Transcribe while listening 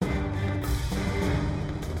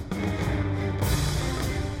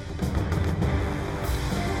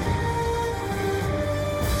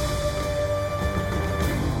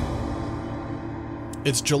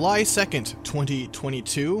It's July 2nd,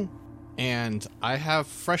 2022, and I have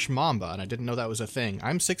fresh Mamba, and I didn't know that was a thing.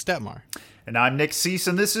 I'm Six Detmar. And I'm Nick Cease,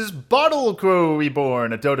 and this is Bottle Crow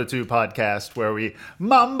Reborn, a Dota 2 podcast where we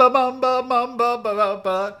Mamba, Mamba, Mamba, ba, ba,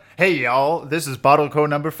 ba. Hey, y'all, this is Bottle Crow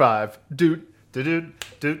number 5. Are you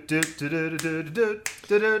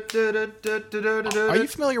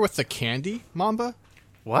familiar with the candy Mamba?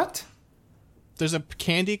 What? There's a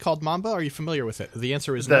candy called Mamba. Are you familiar with it? The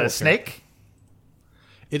answer is The no. snake?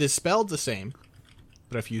 It is spelled the same,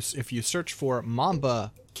 but if you search for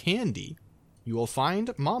Mamba candy, you will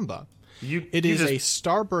find Mamba. It is a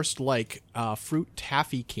Starburst-like fruit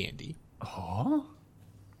taffy candy. Oh?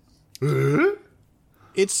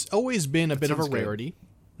 It's always been a bit of a rarity,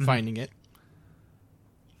 finding it.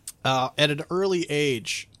 At an early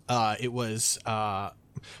age, it was...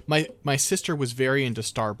 My sister was very into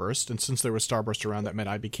Starburst, and since there was Starburst around, that meant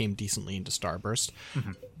I became decently into Starburst.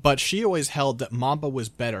 Mm-hmm. But she always held that Mamba was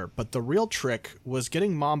better, but the real trick was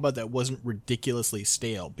getting Mamba that wasn't ridiculously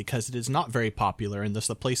stale, because it is not very popular, and thus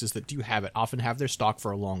the places that do have it often have their stock for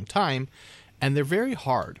a long time, and they're very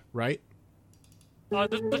hard, right?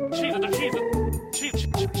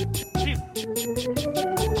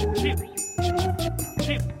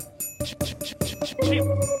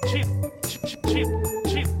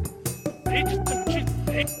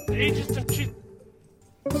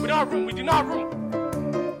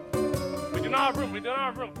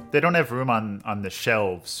 They don't have room on the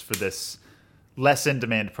shelves for this less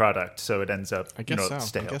in-demand product, so it ends up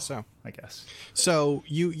stale. I guess. So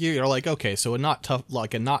you're like, okay, so a not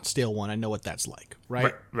stale one, I know what that's like,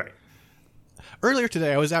 right? Right. Earlier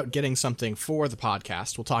today, I was out getting something for the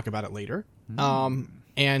podcast. We'll talk about it later.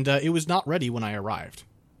 And it was not ready when I arrived.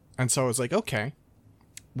 And so I was like, okay,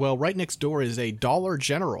 well, right next door is a Dollar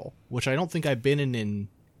General, which I don't think I've been in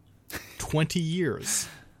 20 years,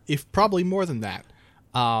 if probably more than that.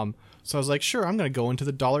 So I was like, sure, I'm going to go into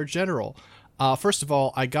the Dollar General. First of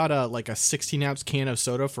all, I got a 16-ounce can of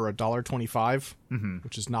soda for $1.25,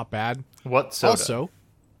 which is not bad. What soda? Also,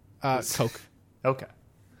 Coke. Okay.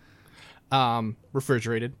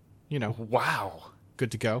 Refrigerated, Wow.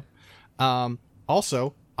 good to go.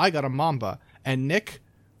 Also, I got a Mamba, and Nick,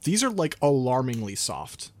 these are alarmingly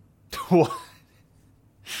soft. What?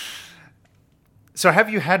 So have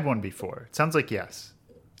you had one before? It sounds like yes.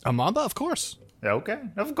 A Mamba, of course. Okay,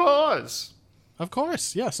 of course. Of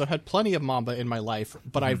course, yes. I've had plenty of Mamba in my life,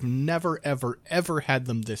 but I've never, ever, ever had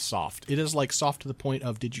them this soft. It is soft to the point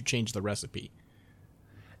of, did you change the recipe?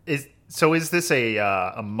 Is this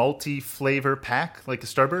a multi-flavor pack like a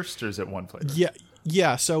Starburst, or is it one flavor?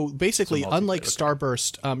 Yeah. So basically, unlike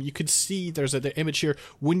Starburst, you could see there's the image here.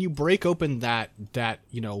 When you break open that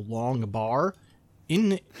long bar,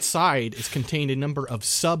 inside is contained a number of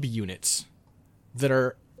subunits that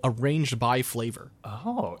are arranged by flavor.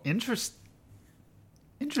 Oh, interesting.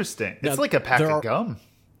 It's like a pack of gum.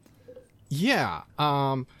 Yeah.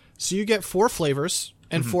 So you get 4 flavors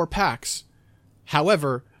and 4 packs.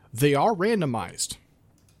 However, they are randomized.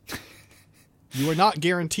 You are not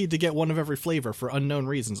guaranteed to get one of every flavor for unknown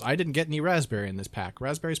reasons. I didn't get any raspberry in this pack.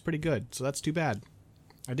 Raspberry's pretty good, so that's too bad.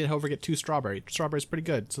 I did, however, get 2 strawberry. Strawberry's pretty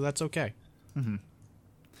good, so that's okay. Mm-hmm.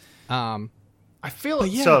 I feel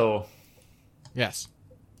yeah. so. Yes.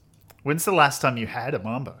 When's the last time you had a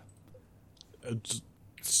Mamba? It's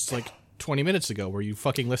 20 minutes ago. Were you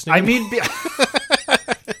fucking listening? I mean,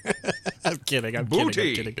 I'm kidding.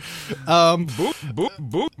 Booty.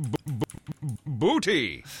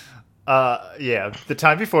 Booty. Yeah, the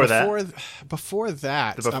time before that. Before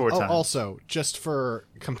that. The before time. Also, just for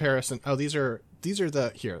comparison. Oh, these are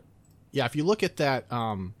the here. Yeah, if you look at that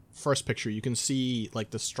first picture, you can see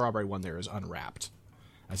the strawberry one there is unwrapped,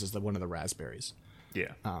 as is one of the raspberries.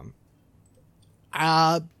 Yeah.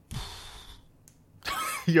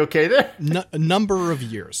 You okay there? A number of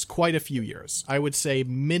years, quite a few years. I would say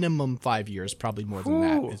minimum 5 years, probably more than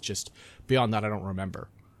that. It's just beyond that, I don't remember.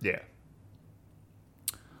 Yeah.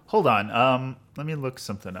 Hold on. Let me look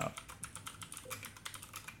something up.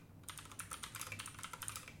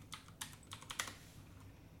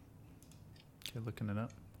 Okay, looking it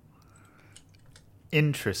up.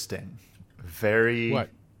 Interesting. Very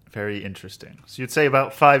interesting. So you'd say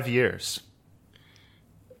about 5 years.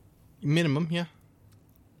 Minimum, yeah.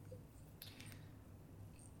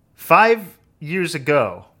 5 years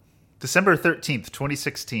ago, December 13th,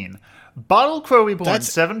 2016, Bottle Crow Reborn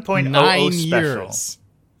 7.00 9 special. Years.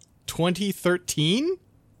 2013?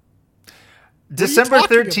 December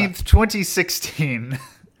 13th, 2016.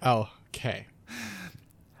 Oh, okay.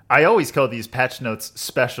 I always call these patch notes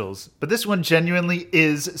specials, but this one genuinely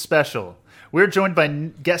is special. We're joined by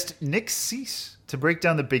guest Nick Cease to break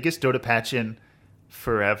down the biggest Dota patch in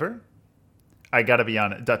forever. I gotta be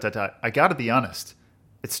honest. ... I gotta be honest.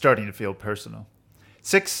 It's starting to feel personal.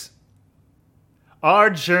 6. Our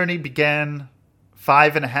journey began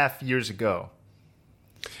 5.5 years ago.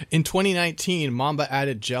 In 2019, Mamba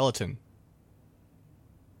added gelatin.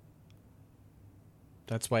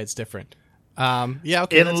 That's why it's different. Yeah,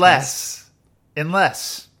 okay. Unless,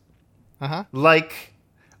 Uh-huh. like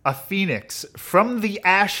a phoenix from the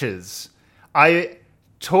ashes, I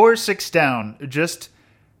tore 6 down just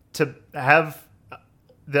to have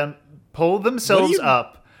them pull themselves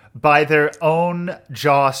up by their own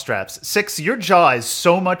jaw straps. 6, your jaw is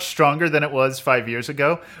so much stronger than it was 5 years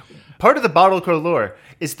ago. Part of the Bottlecrow lore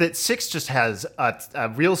is that 6 just has a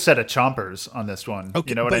real set of chompers on this one. Okay,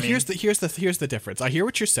 you know what I mean? But here's the difference. I hear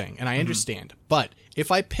what you're saying, and I understand. But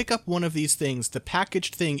if I pick up one of these things, the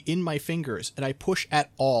packaged thing in my fingers, and I push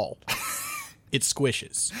at all, it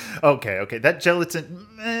squishes. Okay. That gelatin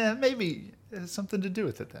maybe has something to do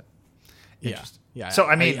with it then. Yeah. So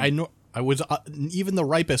I mean, I know I was even the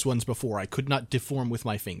ripest ones before. I could not deform with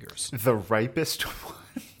my fingers. the ripest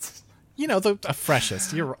ones. You know, the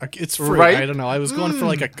freshest. It's fruit. Ripe? I don't know. I was going for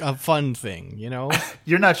like a fun thing. You know,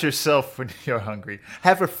 You're not yourself when you're hungry.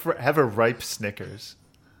 Have a ripe Snickers.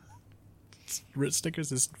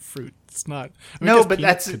 Snickers is fruit. It's not. No, I guess but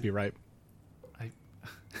peanuts that's- could be ripe.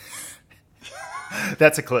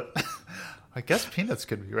 That's a clip. I guess peanuts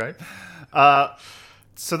could be right.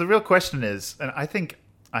 So the real question is, and I think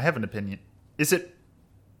I have an opinion: is it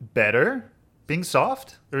better being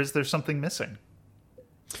soft, or is there something missing?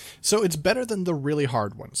 So it's better than the really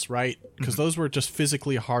hard ones, right? Because those were just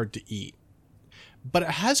physically hard to eat. But it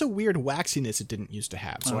has a weird waxiness it didn't used to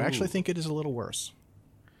have. So I actually think it is a little worse.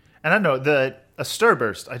 And I know a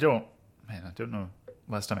Starburst. I don't know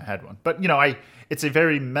last time I had one, but it's a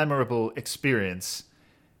very memorable experience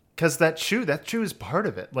because that chew is part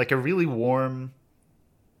of it. Like a really warm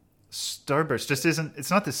Starburst just isn't.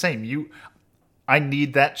 It's not the same. I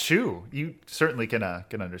need that chew. You certainly can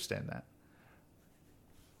understand that.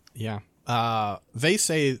 Yeah. They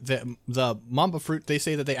say that the Mamba fruit, they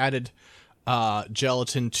say that they added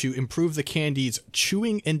gelatin to improve the candy's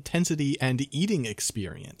chewing intensity and eating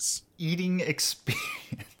experience.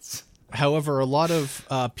 However, a lot of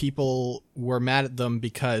people were mad at them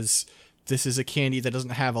because this is a candy that doesn't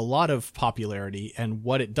have a lot of popularity, and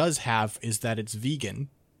what it does have is that it's vegan,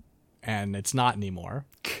 and it's not anymore.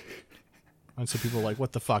 And so people are like,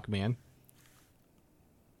 what the fuck, man?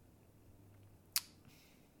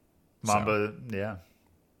 Mamba, yeah.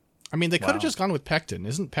 I mean, they could have just gone with pectin.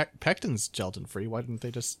 Isn't pectin's gelatin free? Why didn't they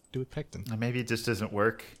just do it pectin? Maybe it just doesn't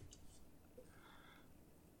work.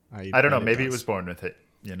 I don't know. Maybe it was born with it,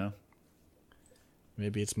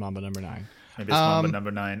 Maybe it's Mamba number 9. Maybe it's Mamba number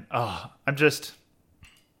 9. Oh, I'm just...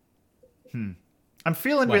 I'm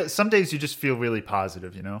feeling... some days you just feel really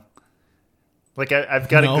positive, Like I've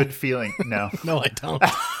got a good feeling. No. No, I don't.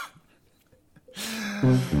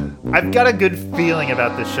 I've got a good feeling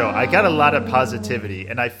about this show. I got a lot of positivity,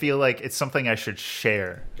 and I feel like it's something I should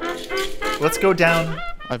share. Let's go down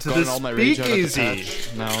to the all my rage out of the speakeasy.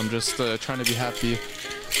 patch. Now I'm just trying to be happy.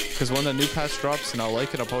 Because when the new patch drops and I'll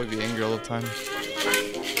like it, I'll probably be angry all the time.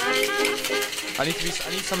 I need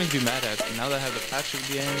something to be mad at. And now that I have the patch to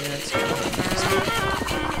be angry at,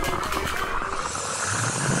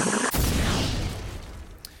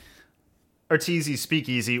 Arteezy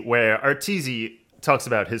Speakeasy, where Arteezy talks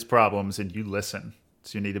about his problems and you listen.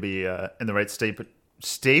 So you need to be in the right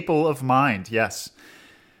staple of mind. Yes.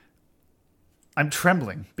 I'm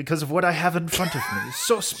trembling because of what I have in front of me. It's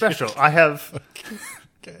so special. I have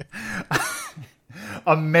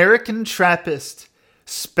American Trappist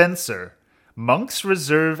Spencer Monk's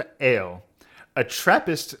Reserve Ale, a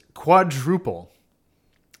Trappist quadruple.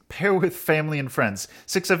 Pair with family and friends.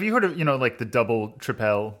 6, have you heard of, like the double,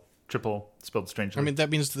 triple, spelled strangely? I mean,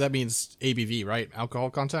 that means ABV, right? Alcohol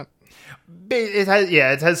content? It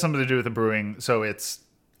has something to do with the brewing, so it's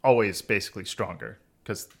always basically stronger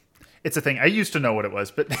because it's a thing. I used to know what it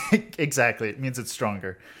was, but exactly, it means it's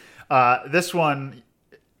stronger. This one,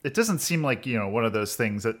 it doesn't seem like, one of those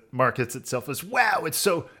things that markets itself as, wow, it's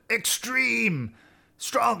so extreme,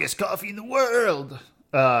 strongest coffee in the world.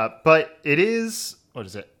 But it is, what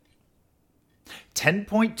is it?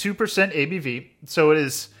 10.2% ABV, so it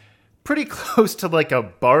is pretty close to like a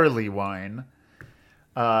barley wine.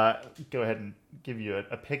 Go ahead and give you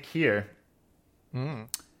a pick here.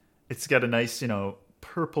 It's got a nice,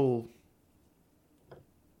 purple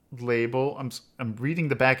label. I'm reading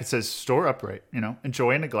the back. It says store upright,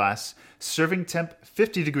 enjoy in a glass. Serving temp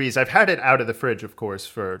 50 degrees. I've had it out of the fridge, of course,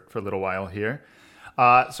 for a little while here. So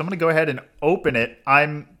I'm going to go ahead and open it.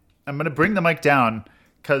 I'm going to bring the mic down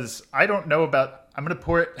because I don't know about gonna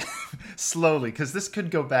pour it slowly because this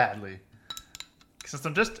could go badly. Since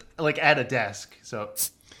I'm just like at a desk, so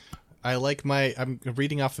I'm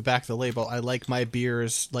reading off the back of the label. I like my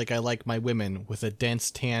beers like I like my women, with a dense,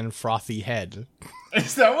 tan, frothy head.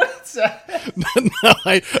 Is that what it said? No,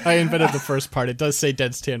 I invented the first part. It does say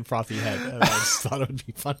dense, tan, frothy head, and I just thought it would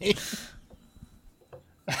be funny.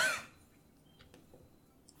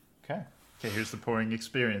 Okay, here's the pouring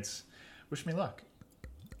experience. Wish me luck.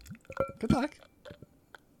 Good luck.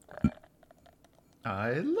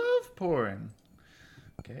 I love pouring.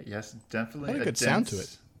 Okay, yes, definitely a good sound to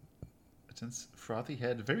it. A dense, frothy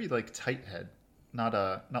head, very like tight head, not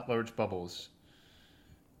large bubbles.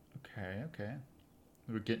 Okay.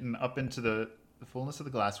 We're getting up into the fullness of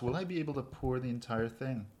the glass. Will I be able to pour the entire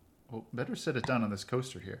thing? Well, better set it down on this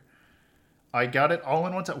coaster here. I got it all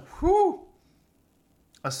in one time. Whew!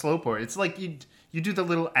 A slow pour. It's like you do the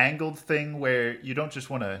little angled thing where you don't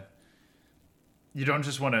just want to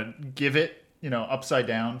give it, upside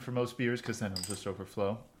down for most beers because then it'll just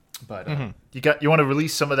overflow. But you want to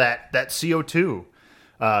release some of that CO2.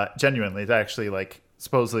 Genuinely, it's actually like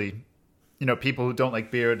supposedly, people who don't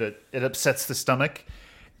like beer, it upsets the stomach.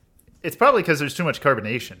 It's probably because there's too much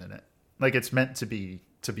carbonation in it. Like it's meant to be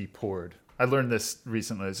poured. I learned this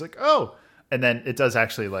recently. It's like, oh, and then it does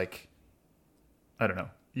actually like, I don't know.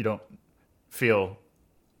 You don't feel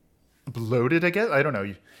bloated, I guess. I don't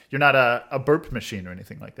know. You're not a burp machine or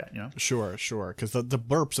anything like that, Sure. Because the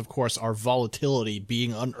burps, of course, are volatility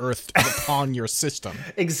being unearthed upon your system.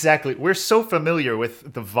 Exactly. We're so familiar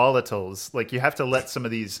with the volatiles. Like, you have to let some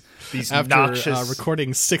of these After noxious...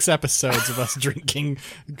 recording 6 episodes of us drinking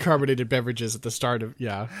carbonated beverages at the start of...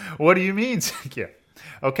 Yeah. What do you mean? Yeah.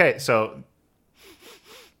 Okay, so...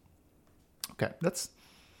 Okay, it's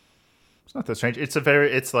not that strange.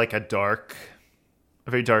 It's like a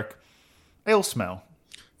very dark ale smell.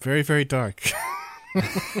 Very, very dark.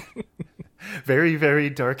 Very, very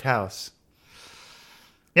dark house.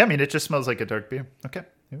 Yeah, I mean, it just smells like a dark beer. Okay.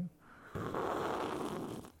 Yeah.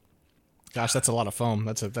 Gosh, that's a lot of foam.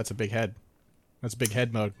 That's a big head. That's big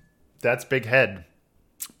head mode. That's big head.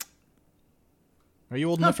 Are you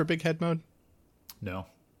old enough for big head mode? No.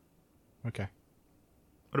 Okay.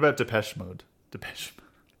 What about Depeche mode? Depeche mode.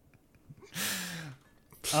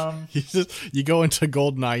 You go into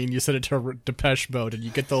Goldeneye and you set it to Depeche mode, and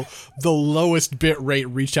you get the lowest bit rate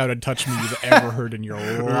 "Reach Out and Touch Me" you've ever heard in your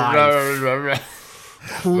life.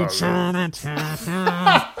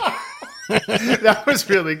 That was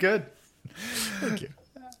really good. Thank you.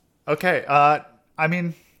 Okay, I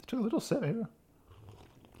mean, took a little sip here.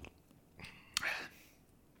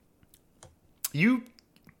 You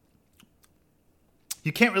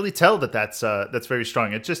can't really tell that's very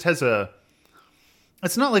strong. It just has a.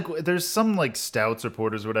 It's not like there's some like stouts or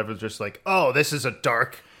porters or whatever, just like, oh, this is a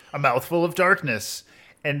mouthful of darkness.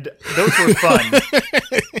 And those were fun.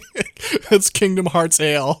 It's Kingdom Hearts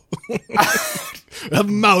ale. A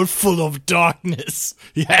mouthful of darkness.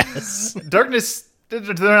 Yes. Darkness, they're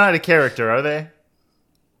not a character, are they?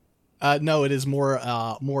 No, it is more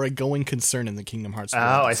a going concern in the Kingdom Hearts world.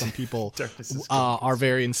 Oh, I some see. people are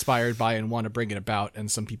very inspired by and want to bring it about, and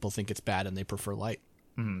some people think it's bad and they prefer light.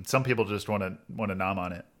 Some people just want to nom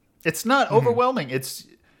on it. It's not overwhelming. It's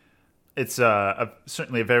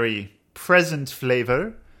certainly a very present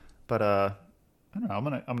flavor, but I don't know.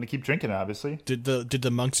 I'm gonna keep drinking it. Obviously, did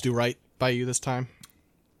the monks do right by you this time?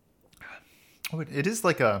 Oh, it is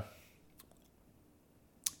like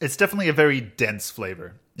it's definitely a very dense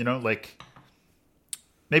flavor. Like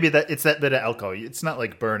maybe it's that bit of alcohol. It's not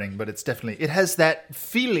like burning, but it has that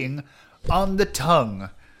feeling on the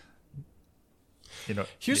tongue.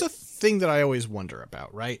 Here's a thing that I always wonder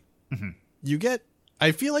about, right? Mm-hmm.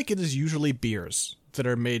 I feel like it is usually beers that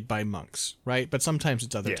are made by monks, right? But sometimes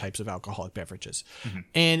it's other types of alcoholic beverages. Mm-hmm.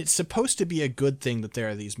 And it's supposed to be a good thing that there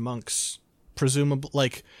are these monks, presumably,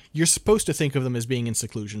 like, you're supposed to think of them as being in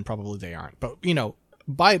seclusion. Probably they aren't. But,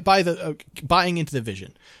 buying into the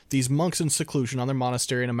vision, these monks in seclusion on their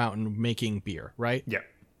monastery in a mountain making beer, right? Yeah.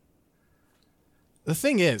 The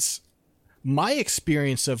thing is, my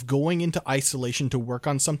experience of going into isolation to work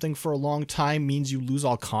on something for a long time means you lose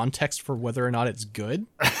all context for whether or not it's good.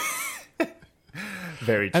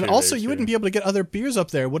 Very true. And also, you wouldn't be able to get other beers up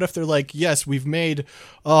there. What if they're like, yes, we've made,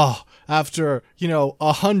 after,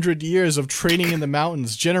 100 years of training in the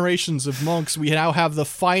mountains, generations of monks, we now have the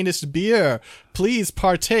finest beer. Please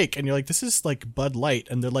partake. And you're like, this is like Bud Light.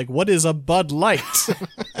 And they're like, what is a Bud Light?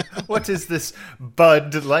 What is this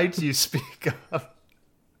Bud Light you speak of?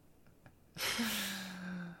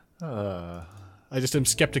 I just am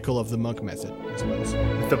skeptical of the monk method, I suppose.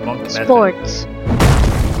 The monk method. Sports.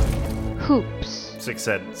 Hoops. Six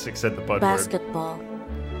said the bud Basketball.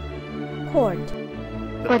 Court. word.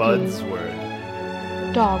 The bud's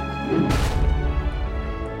word. Dog.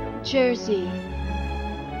 Jersey.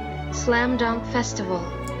 Slam Dunk Festival.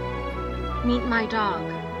 Meet my dog.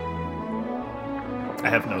 I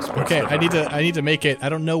have no sports. Okay, I need to make it. I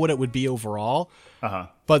don't know what it would be overall.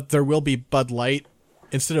 But there will be Bud Light.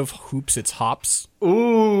 Instead of hoops, it's hops.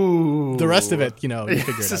 Ooh. The rest of it, you figure it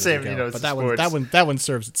out. It's the same, but it's that one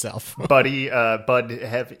serves itself. Buddy, Bud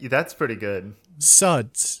Heavy. That's pretty good.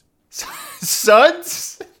 Suds.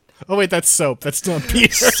 Suds? Oh wait, that's soap. That's not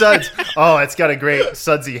beer. Suds. Oh, it's got a great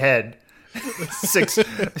sudsy head. Six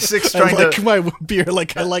trying I like to my beer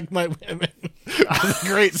like I like my women. With a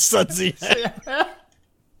great sudsy head.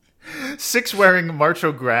 Six wearing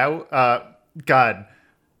Marcho God.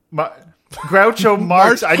 Groucho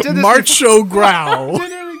Marx. I did this Marcho Growl. I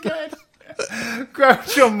did it again.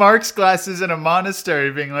 Groucho Marx glasses in a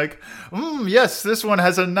monastery being like, yes, this one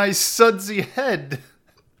has a nice sudsy head.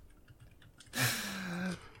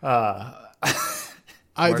 I've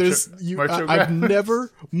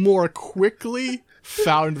never more quickly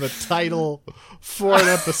found the title for an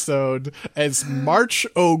episode as March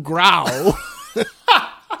O'Growl.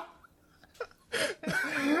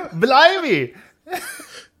 Blimey.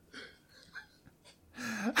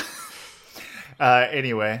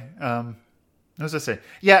 Anyway, what was I saying?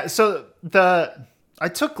 Yeah, so I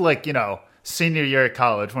took senior year at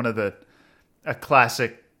college, one of the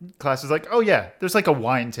classic classes, like, oh yeah, there's like a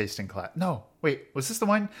wine tasting class. No, wait, was this the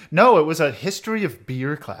wine? No, it was a history of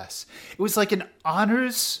beer class. It was like an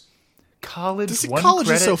honors college. College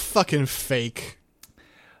is so fucking fake.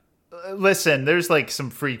 Listen, there's like some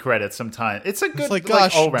free credits sometimes. It's a good, it's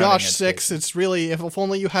gosh, Six. It's really, if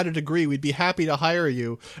only you had a degree, we'd be happy to hire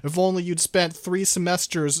you. If only you'd spent 3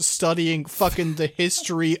 semesters studying fucking the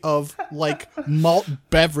history of like malt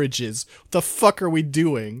beverages. What the fuck are we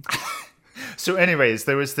doing? So, anyways,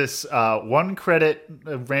 there was this 1 credit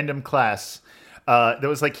random class that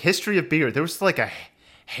was like history of beer. There was like a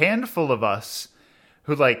handful of us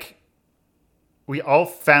who we all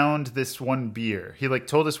found this one beer. He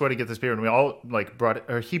told us where to get this beer, and we all brought it,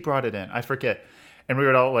 or he brought it in. I forget. And we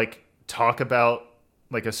would all talk about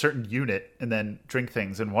a certain unit and then drink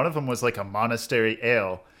things. And one of them was a monastery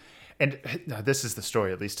ale. And this is the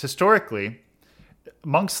story, at least historically,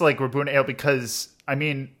 monks were brewing ale because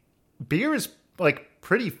beer is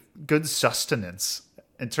pretty good sustenance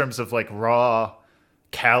in terms of raw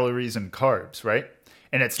calories and carbs, right?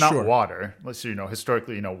 And it's not water. Unless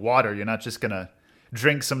historically, water, you're not just gonna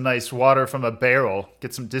drink some nice water from a barrel,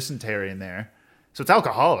 get some dysentery in there. So it's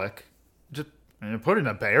alcoholic. Just put it in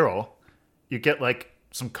a barrel. You get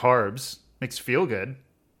some carbs, makes you feel good,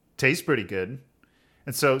 tastes pretty good.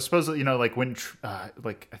 And so supposedly, when I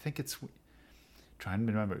think it's trying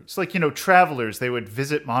to remember. It's travelers, they would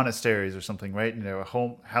visit monasteries or something, right? And there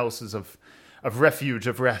were houses of refuge,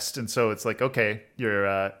 of rest. And so it's okay,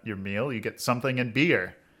 your meal, you get something and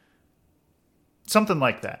beer. Something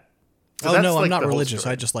like that. So I'm not religious.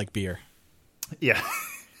 I just like beer. Yeah.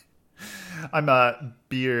 I'm a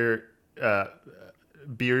beerologist.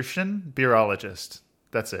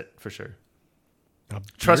 That's it, for sure.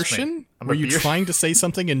 Trust me. Were you trying to say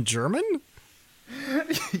something in German?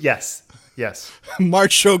 Yes.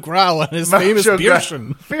 Marcho Grau and his famous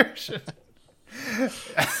Bierchen.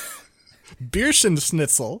 Bierchen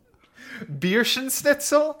Schnitzel. Bierchen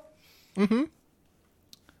Schnitzel? Mm-hmm.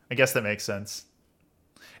 I guess that makes sense.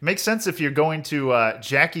 It makes sense if you're going to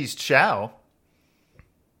Jackie's Chow.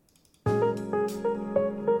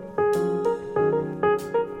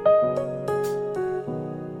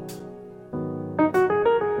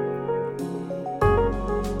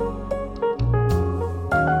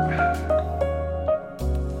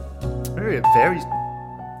 I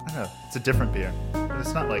don't know, it's a different beer. But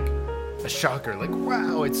it's not a shocker,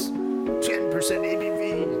 wow, it's 10%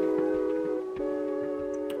 ABV.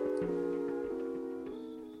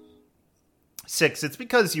 6, it's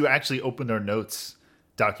because you actually opened our notes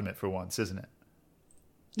document for once, isn't it?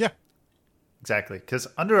 Yeah. Exactly, because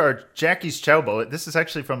under our Jackie's Chow bullet, this is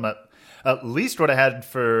actually from at least what I had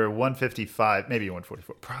for 155, maybe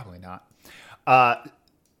 144, probably not.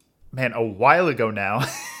 Man, a while ago now,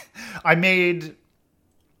 I made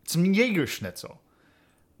some Jaeger Schnitzel,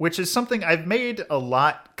 which is something I've made a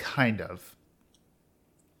lot, kind of.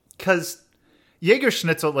 Because Jaeger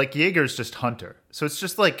Schnitzel, Jaeger's just hunter. So it's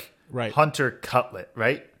just right. Hunter cutlet,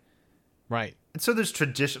 right? Right. And so there's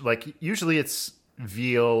tradition, usually it's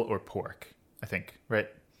veal or pork, I think, right?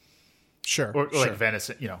 Sure. Or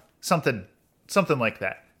venison, something like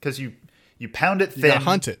that. Because you pound it thin. You gotta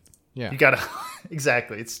hunt it. Yeah. You gotta,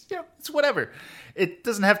 Exactly. It's it's whatever. It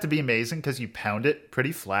doesn't have to be amazing because you pound it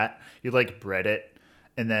pretty flat. You like bread it,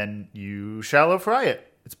 and then you shallow fry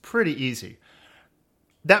it. It's pretty easy.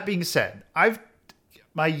 That being said,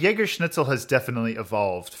 my Jaeger Schnitzel has definitely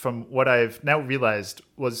evolved from what I've now realized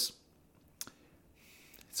was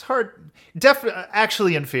it's hard,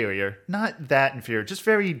 actually inferior, not that inferior, just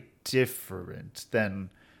very different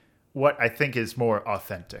than what I think is more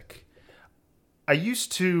authentic. I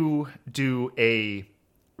used to do a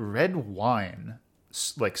red wine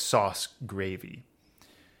like sauce gravy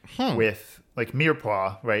with like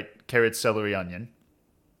mirepoix, right? Carrots, celery, onion.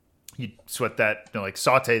 You sweat that, like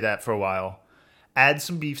saute that for a while. Add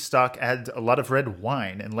some beef stock, add a lot of red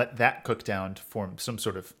wine, and let that cook down to form some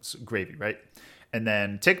sort of gravy, right? And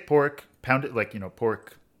then take pork, pound it like,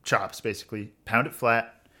 pork chops, basically. Pound it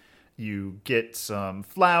flat. You get some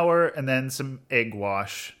flour and then some egg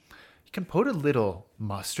wash. You can put a little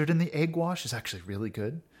mustard in the egg wash. It's actually really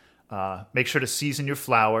good. Make sure to season your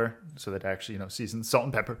flour so that actually, season salt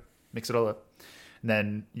and pepper. Mix it all up. And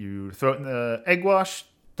then you throw it in the egg wash,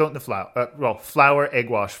 throw it in the flour. Flour, egg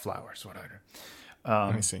wash, flour is what I order.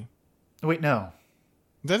 I see. Wait, no.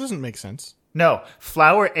 That doesn't make sense. No,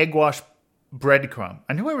 flour, egg wash, breadcrumb.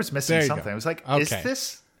 I knew I was missing something. Go. I was like, okay. Is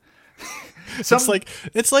this?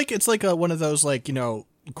 It's like one of those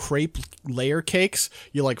crepe layer cakes.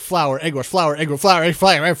 You like flour, egg wash, flour, egg wash, flour,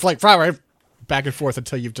 egg, flour, back and forth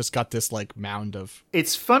until you've just got this like mound of.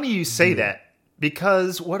 It's funny you say that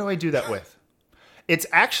because what do I do that with? It's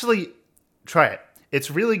actually try it.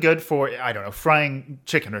 It's really good for frying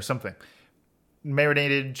chicken or something.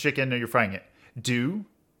 Marinated chicken, or you're frying it. Do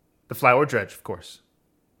the flour dredge, of course.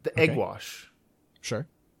 The egg wash. Sure.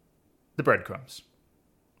 The breadcrumbs.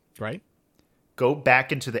 Right. Go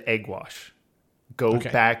back into the egg wash. Go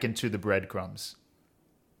back into the breadcrumbs.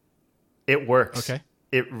 It works. Okay.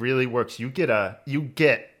 It really works. You get a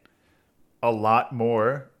lot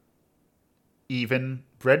more even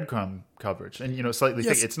breadcrumb coverage, and slightly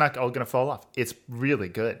thick. It's not all going to fall off. It's really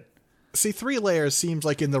good. See, 3 layers seems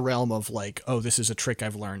like in the realm of like, oh, this is a trick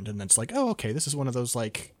I've learned, and then it's like, oh, okay, this is one of those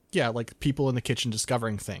like people in the kitchen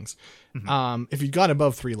discovering things. Mm-hmm. If you'd gone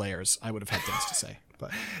above 3 layers, I would have had things to say.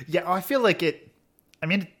 But yeah, I feel like it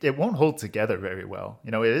won't hold together very well.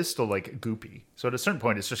 It is still like goopy. So at a certain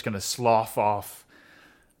point, it's just going to slough off.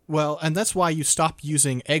 Well, and that's why you stop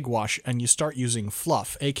using egg wash and you start using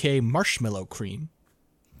fluff, aka marshmallow cream.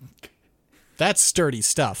 That's sturdy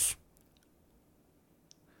stuff.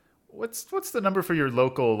 What's the number for your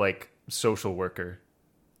local like social worker?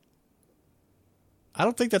 I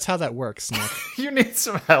don't think that's how that works, Nick. You need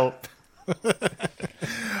some help.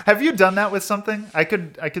 Have you done that with something? I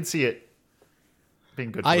could see it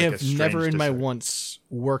being good for I like have never in my once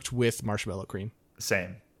worked with marshmallow cream.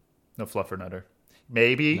 Same. No fluffer nutter.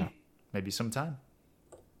 Maybe sometime.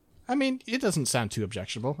 I mean, it doesn't sound too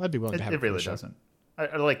objectionable. I'd be willing to have it. It really doesn't.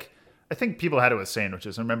 I think people had it with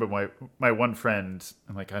sandwiches. I remember my one friend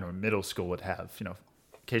in middle school would have,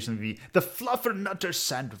 occasionally be the fluffer nutter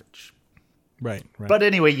sandwich. Right. But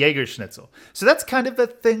anyway, Jaeger Schnitzel. So that's kind of the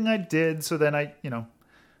thing I did. So then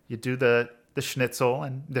you do the schnitzel,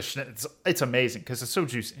 and the schnitzel, it's amazing because it's so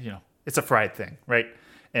juicy. It's a fried thing, right?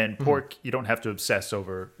 And pork, you don't have to obsess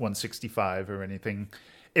over 165 or anything.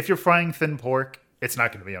 If you're frying thin pork, it's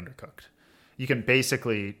not going to be undercooked. You can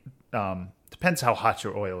basically, depends how hot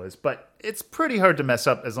your oil is, but it's pretty hard to mess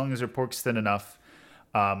up as long as your pork's thin enough.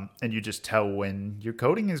 And you just tell when your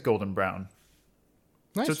coating is golden brown.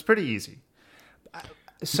 Nice. So it's pretty easy.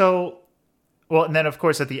 And then of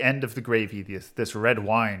course at the end of the gravy, this red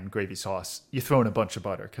wine gravy sauce, you throw in a bunch of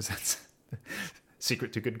butter because that's the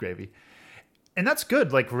secret to good gravy. And that's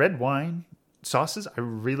good. Like red wine sauces, I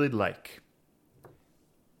really like.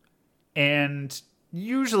 And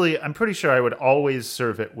usually, I'm pretty sure I would always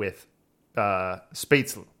serve it with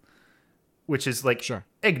spätzle, which is like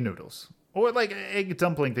egg noodles. Or like egg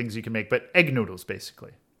dumpling things you can make, but egg noodles,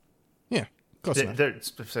 basically. Yeah, close enough.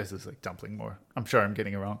 It's like dumpling more. I'm sure I'm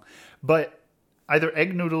getting it wrong. But either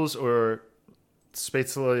egg noodles or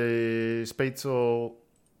spätzle,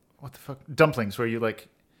 what the fuck? Dumplings, where you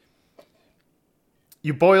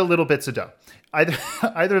boil little bits of dough.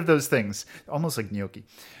 Either of those things, almost like gnocchi,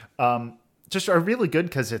 just are really good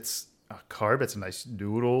because it's a carb. It's a nice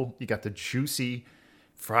noodle. You got the juicy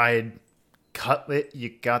fried cutlet. You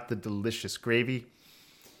got the delicious gravy.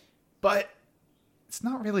 But it's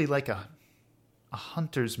not really like a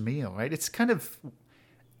hunter's meal, right? It's kind of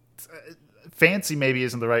fancy, maybe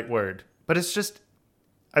isn't the right word, but it's just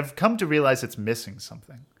I've come to realize it's missing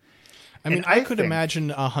something. I mean, I could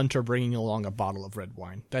imagine a hunter bringing along a bottle of red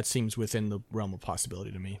wine. That seems within the realm of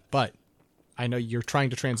possibility to me. But I know you're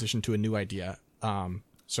trying to transition to a new idea.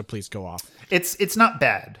 So please go off. It's not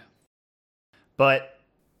bad, but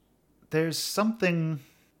there's something.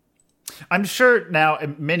 I'm sure now,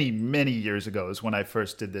 many years ago is when I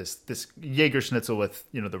first did this Jaeger schnitzel with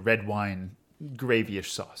the red wine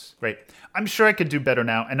gravy-ish sauce, right? I'm sure I could do better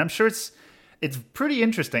now, and I'm sure it's pretty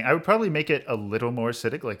interesting. I would probably make it a little more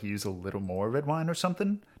acidic, like use a little more red wine or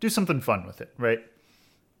something. Do something fun with it, right?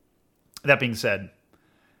 That being said,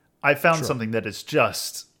 I found something that is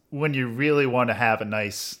just when you really want to have a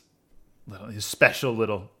nice, special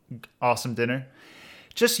little awesome dinner,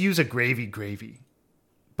 just use a gravy,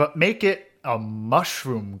 but make it a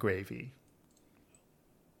mushroom gravy.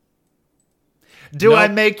 Do I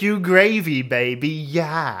make you gravy, baby?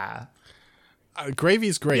 Yeah.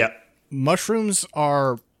 Gravy's great. Yep. Mushrooms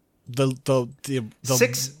are the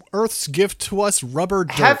Earth's gift to us. Rubber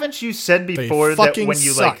dirt. Haven't you said before that when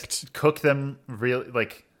you sucked. like cook them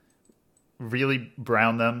really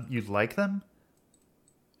brown them, you like them?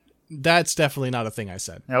 That's definitely not a thing I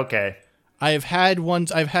said. Okay. I've had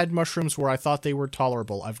mushrooms where I thought they were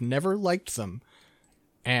tolerable. I've never liked them,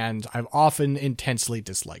 and I've often intensely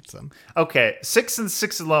disliked them. Okay, 6 and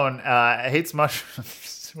 6 alone hates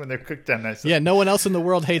mushrooms when they're cooked down nicely. Yeah, no one else in the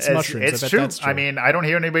world hates mushrooms. It's I bet true. That's true. I mean, I don't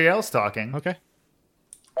hear anybody else talking. Okay.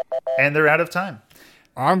 And they're out of time.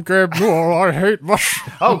 I'm Gabe Newell. I hate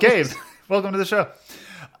mushrooms. Oh, Gabe, welcome to the show.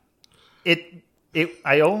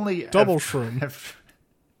 I only double shroom.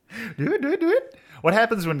 Do it. What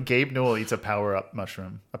happens when Gabe Newell eats a power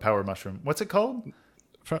mushroom? What's it called?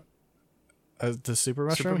 The super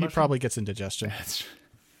mushroom? He probably gets indigestion.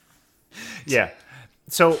 Yeah.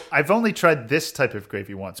 So I've only tried this type of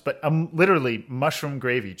gravy once, but literally mushroom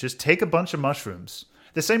gravy. Just take a bunch of mushrooms.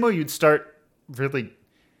 The same way you'd start really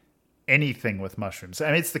anything with mushrooms.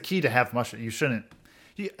 I mean, it's the key to have mushrooms. You shouldn't.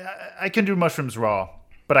 I can do mushrooms raw,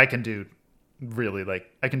 but I can do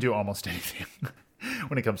I can do almost anything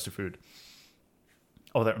when it comes to food.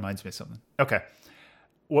 Oh, that reminds me of something. Okay.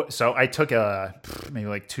 So I took maybe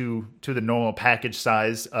like two the normal package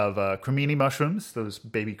size of cremini mushrooms, those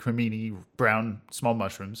baby cremini brown small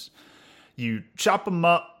mushrooms. You chop them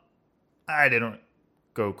up. I didn't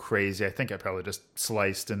go crazy. I think I probably just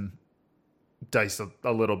sliced and diced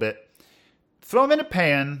a little bit. Throw them in a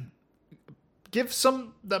pan. Give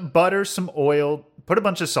some butter, some oil. Put a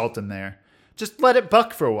bunch of salt in there. Just let it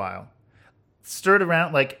buck for a while. Stir it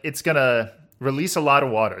around like it's going to release a lot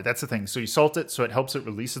of water. That's the thing. So you salt it so it helps it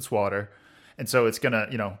release its water. And so it's going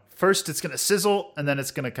to, first it's going to sizzle and then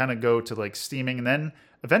it's going to kind of go to like steaming. And then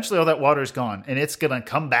eventually all that water is gone and it's going to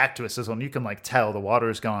come back to a sizzle and you can like tell the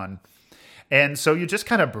water is gone. And so you just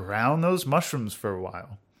kind of brown those mushrooms for a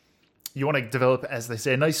while. You want to develop, as they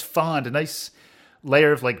say, a nice fond, a nice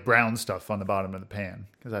layer of like brown stuff on the bottom of the pan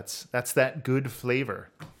because that's that good flavor.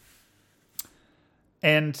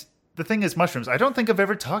 And the thing is, mushrooms, I don't think I've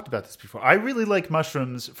ever talked about this before. I really like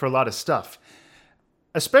mushrooms for a lot of stuff,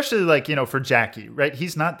 especially like, for Jackie, right?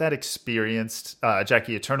 He's not that experienced.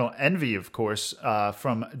 Jackie, Eternal Envy, of course,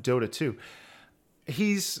 from Dota 2.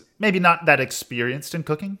 He's maybe not that experienced in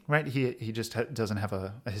cooking, right? He just doesn't have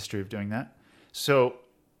a history of doing that. So,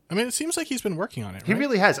 I mean, it seems like he's been working on it, right? He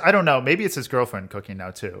really has. I don't know. Maybe it's his girlfriend cooking now,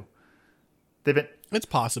 too. It's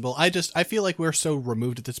possible. I feel like we're so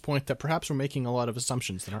removed at this point that perhaps we're making a lot of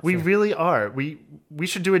assumptions that aren't We fair. really are. We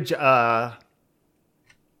should do we'll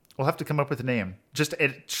have to come up with a name. Just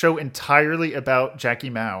a show entirely about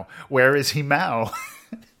Jackie Mao. Where is he Mao?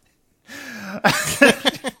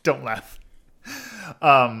 Don't laugh.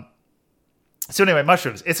 So anyway,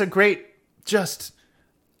 mushrooms. It's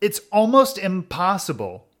it's almost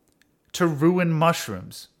impossible to ruin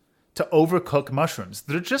mushrooms, to overcook mushrooms.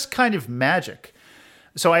 They're just kind of magic.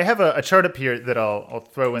 So I have a chart up here that I'll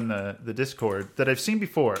throw in the Discord that I've seen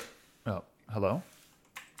before. Oh, hello?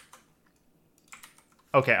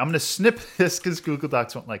 Okay, I'm going to snip this because Google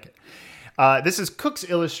Docs won't like it. This is Cooks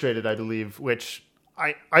Illustrated, I believe, which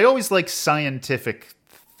I always like scientific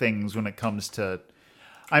things when it comes to,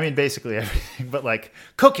 basically everything, but like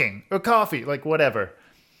cooking or coffee, like whatever.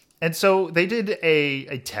 And so they did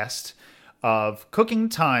a test of cooking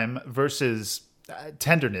time versus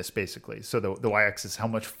tenderness, basically. So the y-axis, how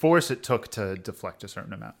much force it took to deflect a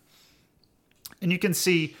certain amount. And you can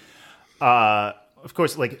see, of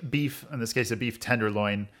course, like beef, in this case, a beef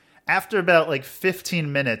tenderloin. After about like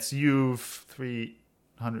 15 minutes, you've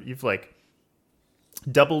like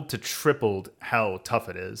doubled to tripled how tough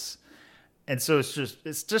it is. And so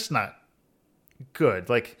it's just not good.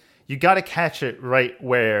 Like you got to catch it right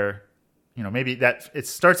where, maybe that it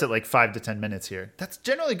starts at like 5 to 10 minutes here. That's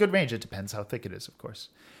generally a good range. It depends how thick it is, of course.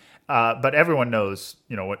 But everyone knows,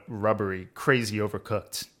 what rubbery, crazy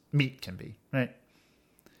overcooked meat can be, right?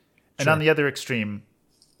 And on the other extreme,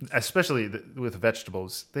 especially with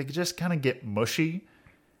vegetables, they just kind of get mushy.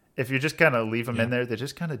 If you just kind of leave them in there, they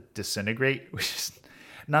just kind of disintegrate, which is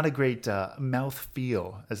not a great mouth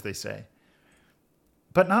feel, as they say.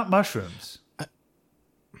 But not mushrooms.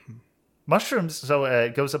 Mushrooms, so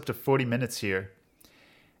it goes up to 40 minutes here.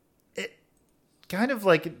 It kind of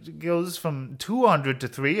like it goes from 200 to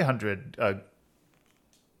 300.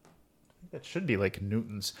 That should be like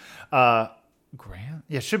newtons. Gram?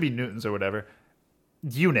 Yeah, it should be newtons or whatever.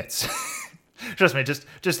 Units. Trust me,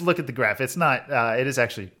 just look at the graph. It's not, it is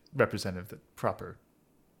actually representative of the proper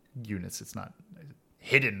units. It's not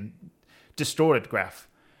hidden, distorted graph.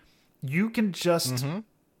 You can just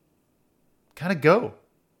kind of go.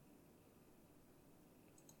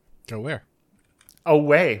 Go where?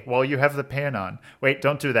 Away while you have the pan on. Wait,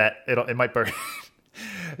 don't do that. It might burn.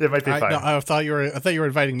 It might be fine. No, I thought you were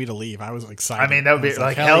inviting me to leave. I was excited. I mean, that would be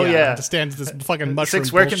like hell yeah. I understand this fucking mushroom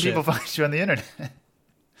 6, where bullshit. can people find you on the internet?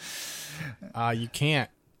 You can't.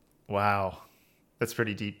 Wow. That's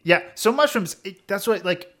pretty deep. Yeah, so mushrooms, that's what,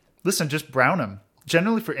 like, listen, just brown them.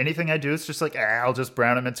 Generally for anything I do, it's just like, I'll just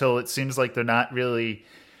brown them until it seems like they're not really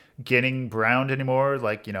getting browned anymore,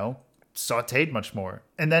 like, sauteed much more.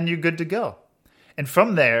 And then you're good to go. And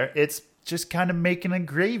from there, it's just kind of making a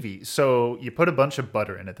gravy. So you put a bunch of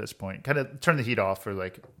butter in at this point. Kind of turn the heat off or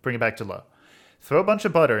like bring it back to low. Throw a bunch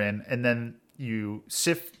of butter in, and then you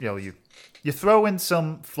sift, you throw in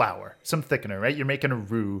some flour, some thickener, right? You're making a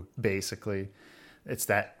roux, basically. It's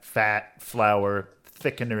that fat flour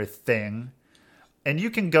thickener thing. And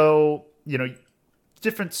you can go,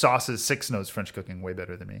 different sauces. Six knows French cooking way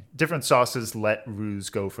better than me. Different sauces let roux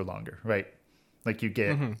go for longer, right? Like you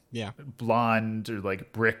get blonde or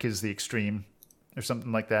like brick is the extreme or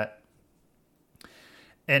something like that.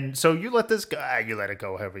 And so you let this go. You let it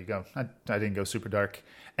go however you go. I didn't go super dark.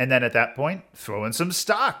 And then at that point, throw in some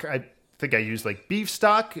stock. I think I used like beef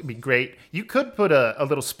stock. It'd be great. You could put a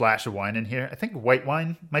little splash of wine in here. I think white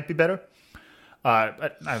wine might be better.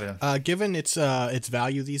 But I don't know. Given its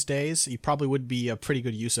value these days, you probably would be a pretty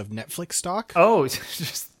good use of Netflix stock. Oh,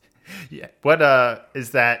 just yeah. What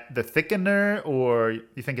is that? The thickener, or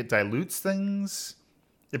you think it dilutes things?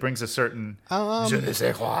 It brings a certain je ne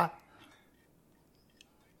sais quoi.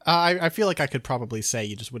 I feel like I could probably say,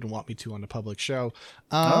 you just wouldn't want me to on a public show.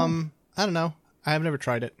 I don't know. I have never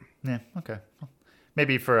tried it. Yeah. Okay. Well,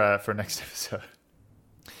 maybe for next episode.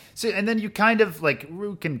 So, and then you kind of like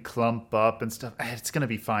roux can clump up and stuff. It's gonna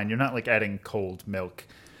be fine. You're not like adding cold milk.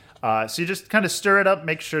 So you just kind of stir it up,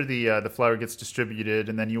 make sure the flour gets distributed,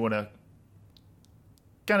 and then you want to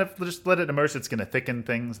kind of just let it immerse. It's going to thicken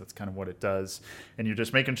things. That's kind of what it does. And you're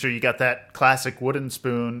just making sure you got that classic wooden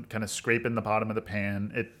spoon, kind of scraping the bottom of the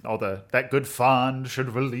pan. That good fond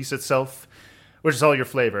should release itself, which is all your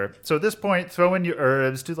flavor. So at this point, throw in your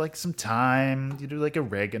herbs. Do like some thyme. You do like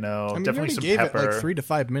oregano. I mean, definitely you some gave pepper. it like 3 to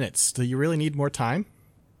 5 minutes. Do you really need more time?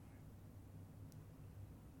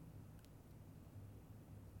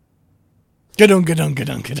 Gadung, gadung,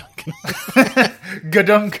 gadung, gadung.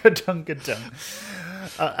 Gadung, gadung,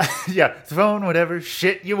 gadung. Yeah, throw in whatever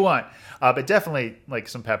shit you want. But definitely like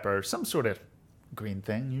some pepper, some sort of green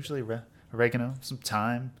thing, usually oregano, some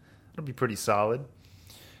thyme. It'll be pretty solid.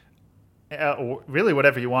 Really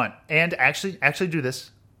whatever you want. And actually do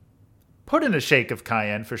this. Put in a shake of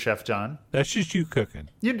cayenne for Chef John. That's just you cooking.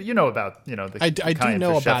 You know about, the I cayenne do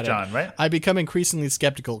know for Chef about John, it. right? I become increasingly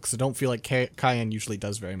skeptical because I don't feel like cayenne usually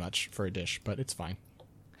does very much for a dish, but it's fine.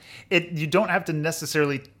 You don't have to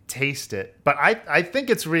necessarily taste it, but I think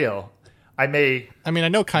it's real. I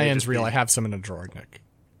know cayenne's real. I have some in a drawer, Nick.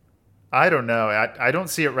 I don't know. I don't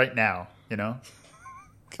see it right now,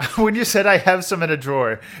 When you said I have some in a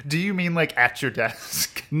drawer, do you mean like at your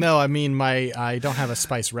desk? No, I mean I don't have a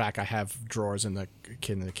spice rack. I have drawers in the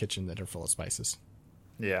kitchen that are full of spices.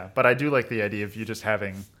 Yeah, but I do like the idea of you just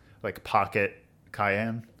having like pocket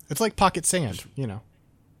cayenne. It's like pocket sand,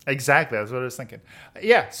 Exactly, that's what I was thinking.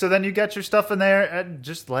 Yeah, so then you get your stuff in there and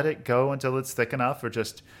just let it go until it's thick enough, or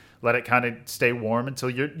just let it kind of stay warm until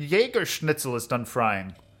your Jaeger schnitzel is done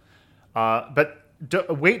frying. But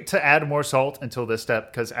wait to add more salt until this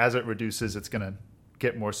step, because as it reduces, it's going to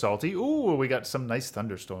get more salty. Ooh, we got some nice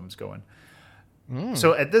thunderstorms going.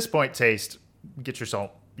 So at this point, taste, get your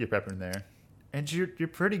salt, your pepper in there, and you're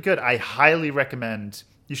pretty good. I highly recommend,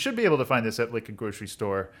 you should be able to find this at like a grocery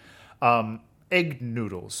store, egg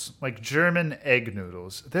noodles, like German egg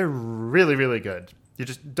noodles. They're really, really good. You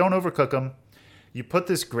just don't overcook them. You put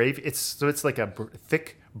this gravy, it's like a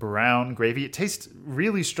thick brown gravy. It tastes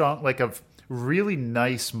really strong, like a really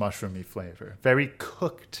nice mushroomy flavor, very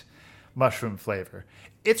cooked mushroom flavor.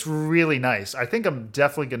 It's really nice. I think I'm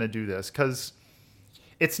definitely going to do this because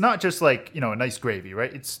it's not just like, a nice gravy,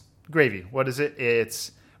 right? It's gravy. What is it?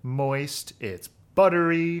 It's moist, it's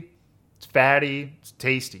buttery, it's fatty, it's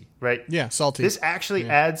tasty, right? Yeah, salty. This actually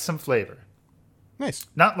adds some flavor. Nice.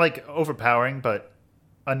 Not like overpowering, but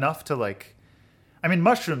enough to like,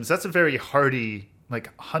 mushrooms, that's a very hearty,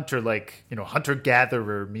 like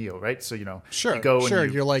hunter-gatherer meal, right? So, sure, you go sure.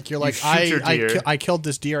 and You're like, shoot your deer. I killed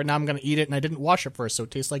this deer, now I'm going to eat it, and I didn't wash it first, so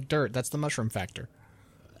it tastes like dirt. That's the mushroom factor.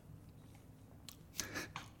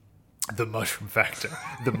 The mushroom factor.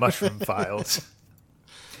 The mushroom files.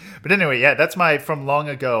 But anyway, yeah, that's my from long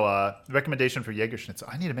ago recommendation for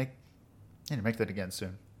Jägerschnitzel. I need to make that again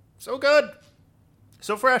soon. So good,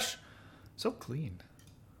 so fresh, so clean.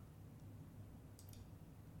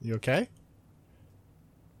 You okay?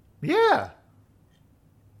 Yeah.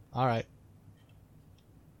 All right.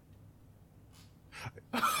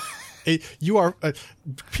 You are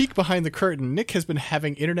peek behind the curtain. Nick has been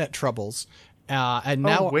having internet troubles. And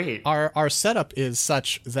now our setup is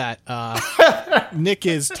such that Nick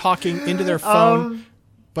is talking into their phone,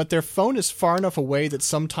 but their phone is far enough away that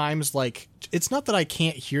sometimes, like, it's not that I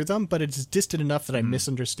can't hear them, but it's distant enough that I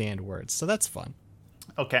misunderstand words. So that's fun.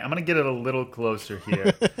 Okay, I'm going to get it a little closer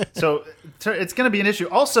here. So it's going to be an issue.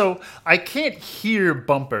 Also, I can't hear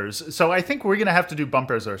bumpers, so I think we're going to have to do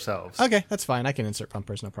bumpers ourselves. Okay, that's fine. I can insert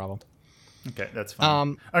bumpers, no problem. Okay, that's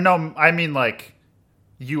fine. No, I mean like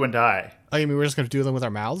you and I. Oh, you mean we're just going to do them with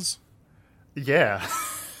our mouths? Yeah.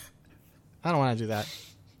 I don't want to do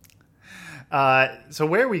that. So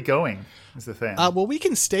where are we going is the thing. Well, we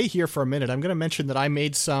can stay here for a minute. I'm going to mention that I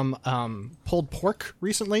made some pulled pork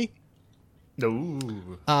recently.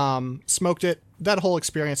 Ooh. Smoked it. That whole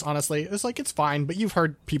experience, honestly, is like, it's fine, but you've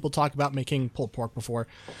heard people talk about making pulled pork before.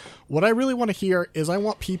 What I really want to hear is I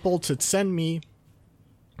want people to tell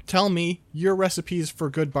me your recipes for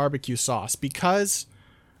good barbecue sauce, because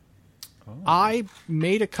I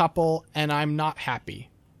made a couple and I'm not happy.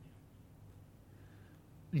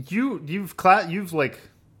 You've talked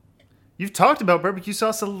about barbecue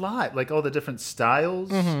sauce a lot, like all the different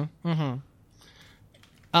styles.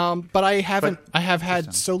 But I have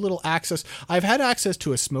had so little access. I've had access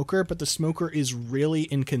to a smoker, but the smoker is really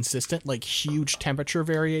inconsistent, like huge temperature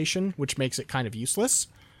variation, which makes it kind of useless.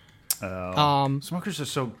 Smokers are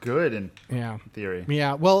so good in theory.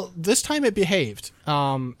 Yeah, well, this time it behaved.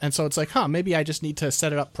 And so it's like, maybe I just need to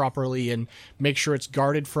set it up properly and make sure it's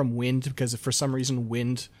guarded from wind, because if for some reason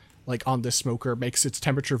wind, like on this smoker, makes its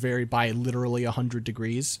temperature vary by literally 100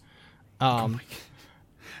 degrees. I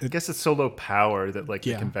guess it's so low power that the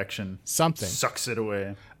convection sucks it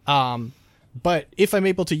away. But if I'm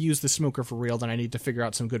able to use the smoker for real, then I need to figure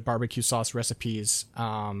out some good barbecue sauce recipes.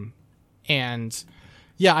 And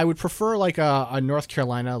yeah, I would prefer like a North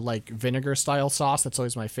Carolina like vinegar style sauce. That's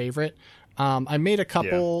always my favorite. I made a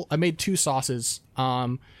couple. I made two sauces.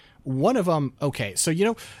 One of them. Okay, so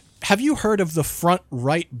have you heard of the front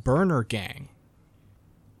right burner gang?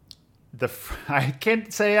 I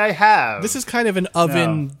can't say I have. This is kind of an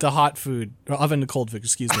oven to hot food, or oven to cold food,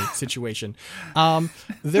 situation.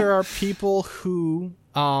 There are people who,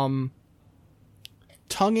 tongue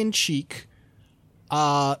in cheek,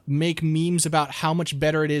 make memes about how much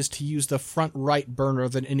better it is to use the front right burner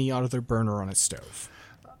than any other burner on a stove.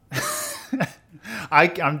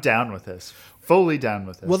 I'm down with this. Fully down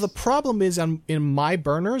with this. Well, the problem is in my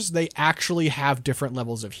burners, they actually have different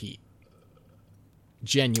levels of heat.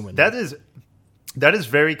 Genuinely. That is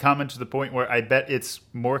very common, to the point where I bet it's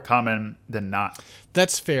more common than not.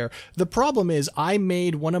 That's fair. The problem is I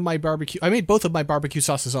made both of my barbecue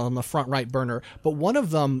sauces on the front right burner, but one of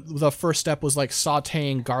them, the first step was like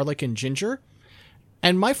sauteing garlic and ginger.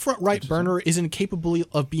 And my front right burner is incapable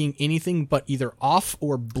of being anything but either off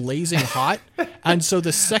or blazing hot. And so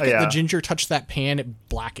the second the ginger touched that pan, it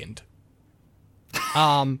blackened.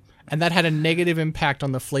 And that had a negative impact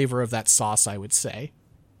on the flavor of that sauce, I would say.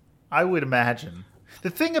 I would imagine. The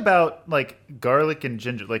thing about garlic and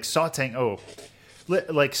ginger, sauteing,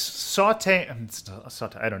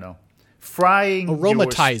 I don't know. Frying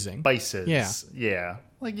aromatizing your spices. Yeah.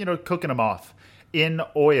 Cooking them off in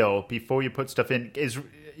oil before you put stuff in is,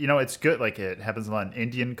 it's good. It happens a lot in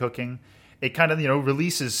Indian cooking. It kind of,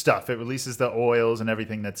 releases stuff. It releases the oils and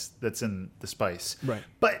everything that's in the spice. Right.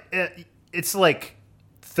 But it's like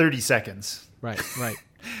 30 seconds. Right.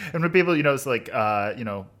 And when people, it's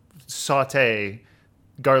saute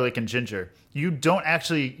garlic and ginger, you don't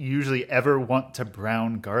actually usually ever want to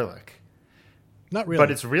brown garlic. Not really.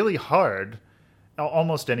 But it's really hard.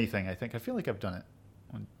 Almost anything, I think. I feel like I've done it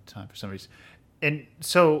one time for some reason. And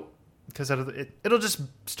so, because it'll just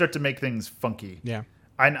start to make things funky. Yeah.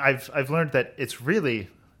 And I've learned that it's really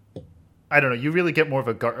I don't know. You really get more of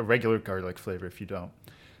a regular garlic flavor if you don't.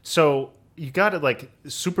 So you got to like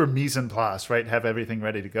super mise en place, right? Have everything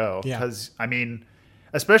ready to go. Yeah. Because I mean,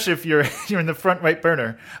 especially if you're in the front right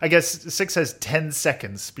burner, I guess 6 has 10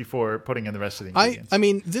 seconds before putting in the rest of the ingredients. I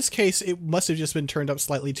mean, this case, it must have just been turned up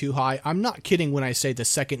slightly too high. I'm not kidding when I say the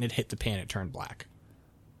second it hit the pan, it turned black.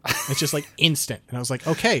 It's just like instant. And I was like,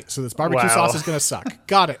 okay, so this barbecue sauce is going to suck.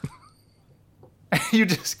 Got it.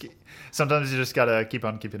 Sometimes you just got to keep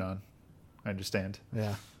on keeping on. I understand.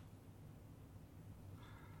 Yeah.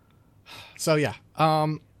 So yeah.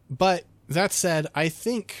 But that said, I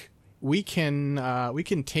think we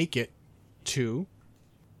can take it to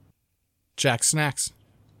Jack Snacks.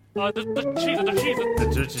 So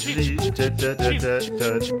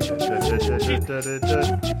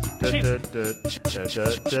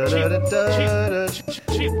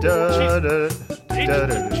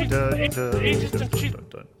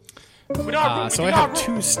I have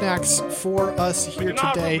 2 snacks for us here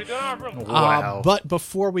today. Wow. But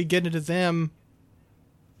before we get into them,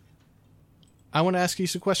 I want to ask you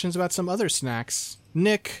some questions about some other snacks.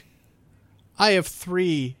 Nick, I have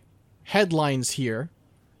 3 headlines here.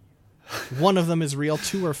 One of them is real,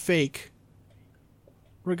 2 are fake,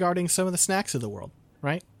 regarding some of the snacks of the world,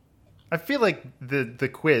 right? I feel like the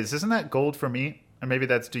quiz, isn't that gold for me? Or maybe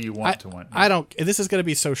that's do you want to want? I don't. This is going to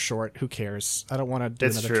be so short. Who cares? I don't want to do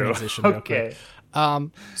It's another true. transition. Real Okay.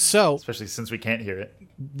 quick. So, Especially since we can't hear it.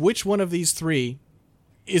 which one of these 3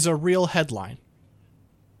 is a real headline?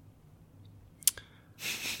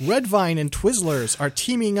 Red Vine and Twizzlers are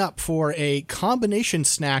teaming up for a combination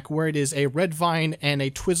snack where it is a Red Vine and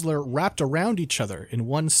a Twizzler wrapped around each other in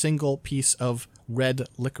one single piece of red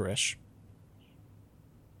licorice.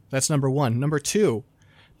 That's number 1. Number 2,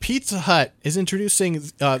 Pizza Hut is introducing,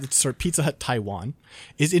 Pizza Hut Taiwan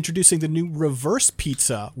is introducing the new reverse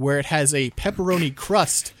pizza where it has a pepperoni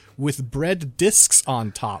crust with bread discs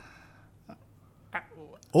on top.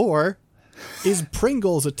 Or is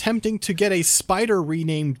Pringles attempting to get a spider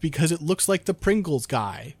renamed because it looks like the Pringles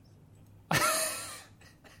guy?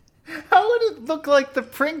 How would it look like the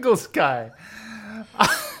Pringles guy?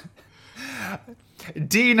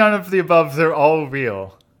 D, none of the above. They're all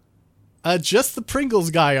real. Just the Pringles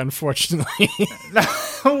guy, unfortunately.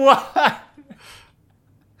 What?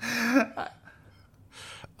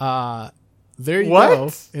 There you What?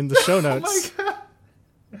 go in the show notes. Oh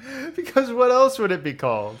my God. Because what else would it be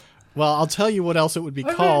called? Well, I'll tell you what else it would be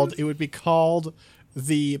called. It would be called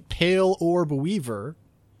the Pale Orb Weaver.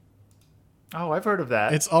 Oh, I've heard of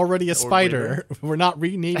that. It's already a Orb spider. We're not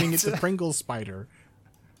renaming it the Pringles spider.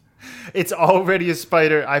 It's already a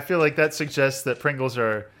spider. I feel like that suggests that Pringles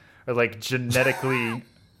are like genetically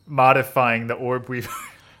modifying the orb weaver.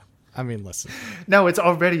 I mean, listen. No, it's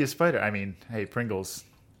already a spider. I mean, hey, Pringles.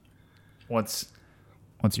 Once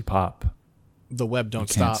you pop, The web don't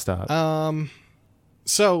you can't stop. stop.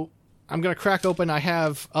 So I'm gonna crack open. I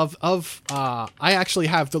have I actually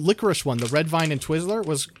have the licorice one. The Red Vine and Twizzler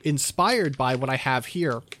was inspired by what I have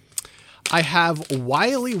here. I have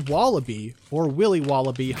Wily Wallaby or Willy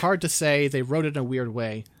Wallaby. Hard to say. They wrote it in a weird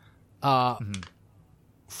way.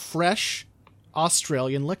 Fresh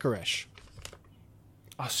Australian licorice.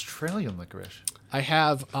 Australian licorice. I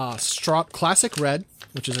have Classic Red,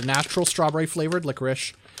 which is a natural strawberry flavored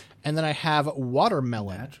licorice, and then I have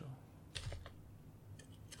watermelon. Natural.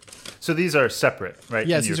 So these are separate, right?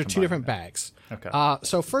 Yes, And these you're are 2 different combining bags. Okay.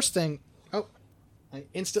 So first thing, I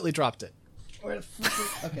instantly dropped it.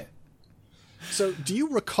 Okay. So do you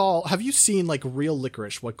recall? Have you seen like real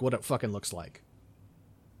licorice? What it fucking looks like?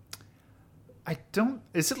 I don't.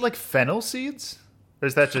 Is it like fennel seeds, or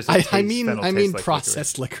is that just? I mean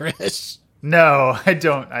processed licorice. No, I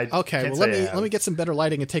don't. Okay, well let me get some better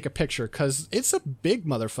lighting and take a picture because it's a big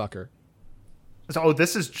motherfucker. Oh,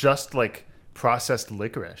 this is just like processed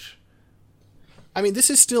licorice. I mean,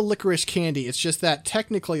 this is still licorice candy. It's just that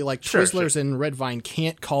technically, like Sure, Twizzlers sure. and Red Vine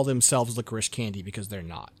can't call themselves licorice candy because they're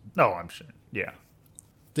not. No, I'm sure. Yeah,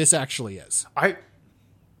 This actually is. I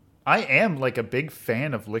am like a big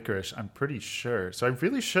fan of licorice. I'm pretty sure. So I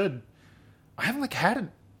really should. I haven't like had it,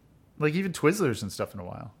 like even Twizzlers and stuff in a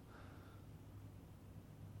while.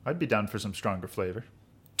 I'd be down for some stronger flavor.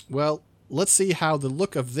 Well, let's see how the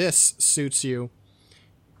look of this suits you.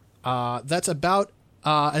 That's about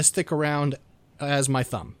as thick around as my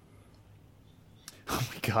thumb. Oh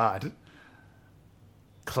my god.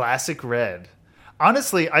 Classic red.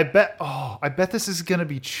 Honestly, I bet this is gonna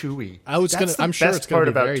be chewy. I'm sure it's gonna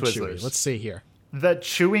be very chewy. Twizzlers. Let's see here. The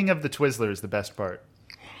chewing of the Twizzler is the best part.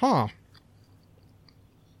 Huh.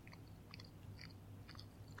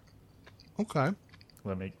 Okay.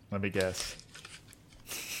 Let me guess.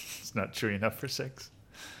 It's not chewy enough for 6.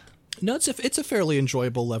 No, it's a fairly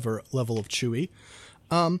enjoyable level of chewy.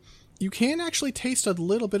 You can actually taste a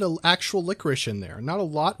little bit of actual licorice in there. Not a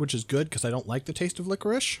lot, which is good because I don't like the taste of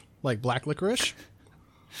licorice, like black licorice.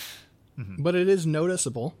 But it is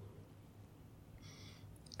noticeable.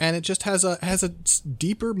 And it just has a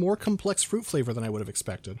deeper, more complex fruit flavor than I would have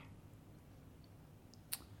expected.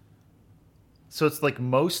 So it's like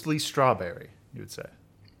mostly strawberry, you would say.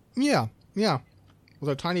 Yeah. With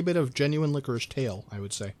a tiny bit of genuine licorice tail, I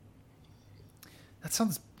would say. That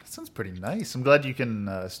sounds pretty nice. I'm glad you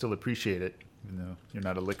can still appreciate it, even though you're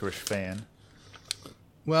not a licorice fan.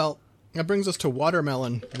 Well, that brings us to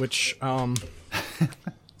watermelon, which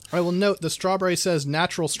I will note the strawberry says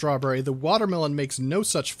natural strawberry. The watermelon makes no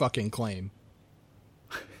such fucking claim.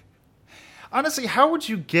 Honestly, how would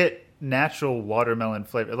you get natural watermelon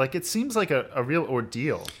flavor? Like, it seems like a real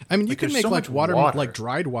ordeal. I mean, you can make so like much like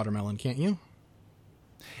dried watermelon, can't you?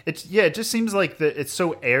 It just seems like it's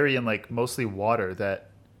so airy and like mostly water that.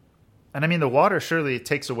 And I mean, the water surely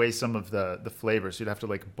takes away some of the flavors. You'd have to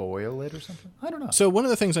like boil it or something. I don't know. So one of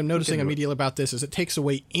the things I'm noticing immediately about this is it takes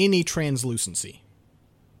away any translucency.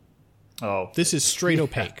 Oh, this is straight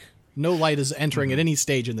opaque. No light is entering at any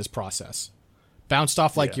stage in this process. Bounced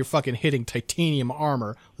off like you're fucking hitting titanium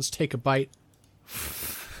armor. Let's take a bite.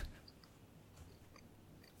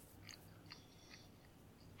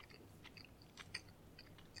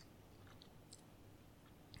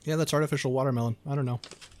 Yeah, that's artificial watermelon. I don't know.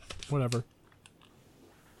 Whatever.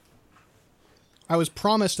 I was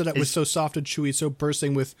promised that it was so soft and chewy, so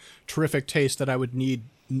bursting with terrific taste that I would need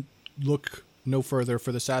look no further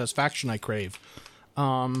for the satisfaction I crave.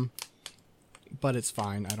 But it's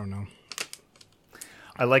fine. I don't know.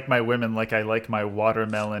 I like my women like I like my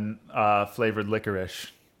watermelon flavored licorice.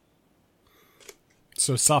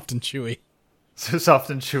 So soft and chewy. So soft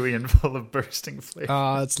and chewy and full of bursting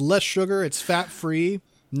flavor. It's less sugar. It's fat-free.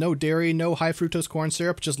 No dairy. No high fructose corn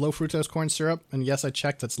syrup. Just low fructose corn syrup. And yes, I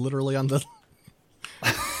checked. That's literally on the...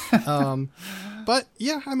 But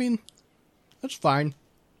yeah, I mean, that's fine.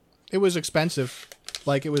 It was expensive.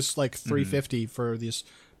 Like, it was like $3.50 for this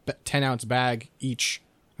 10-ounce bag each.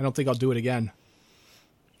 I don't think I'll do it again.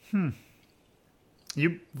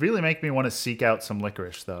 You really make me want to seek out some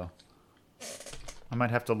licorice, though. I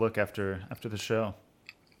might have to look after the show.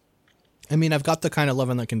 I mean, I've got the kind of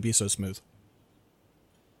lovin' that can be so smooth.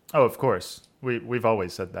 Oh, of course. We've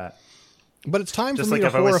always said that. But it's time Just for me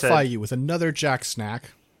like to I've always horrify said. you with another Jack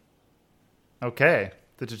snack. Okay.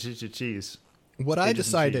 The cheese. What I Cages and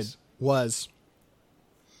decided cheese. was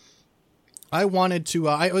I wanted to...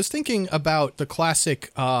 I was thinking about the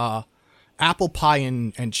classic apple pie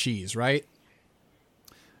and cheese, right?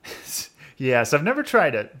 Yes, I've never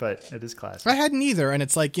tried it, but it is classic. I hadn't either, and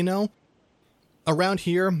it's like, around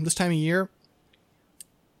here, this time of year,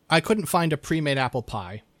 I couldn't find a pre-made apple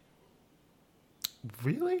pie.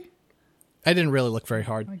 Really? I didn't really look very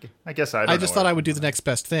hard. I guess I just thought I would do the next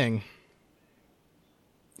best thing.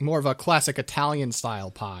 More of a classic Italian style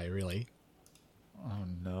pie, really. Oh,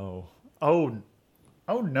 no. Oh,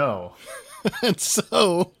 no. And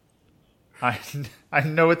so... I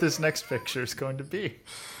know what this next picture is going to be.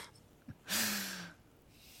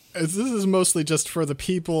 This is mostly just for the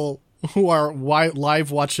people who are live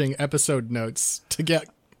watching episode notes to get,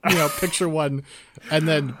 picture one and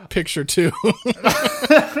then picture two.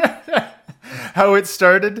 How it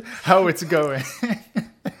started, how it's going.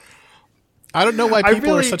 I don't know why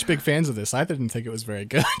people are such big fans of this. I didn't think it was very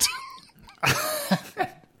good.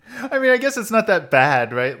 I mean, I guess it's not that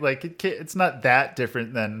bad, right? Like, it's not that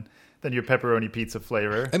different than your pepperoni pizza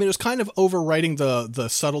flavor. I mean, it was kind of overwriting the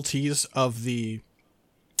subtleties of the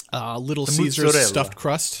Little Caesars mozzarella. stuffed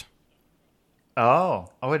crust. Oh,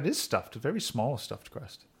 it is stuffed. A very small stuffed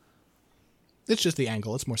crust. It's just the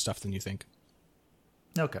angle. It's more stuffed than you think.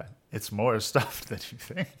 Okay. It's more stuffed than you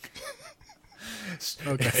think.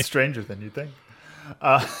 Okay. It's stranger than you think.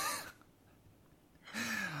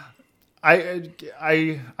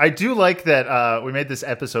 I do like that we made this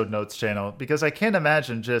episode notes channel because I can't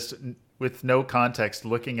imagine just with no context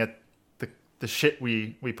looking at the shit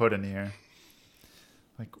we put in here.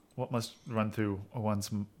 Like, what must run through one's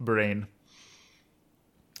brain.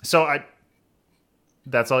 So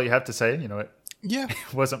that's all you have to say? Yeah.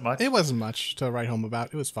 It wasn't much? It wasn't much to write home about.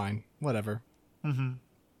 It was fine. Whatever. Mm-hmm.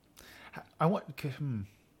 What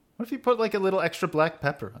if you put like a little extra black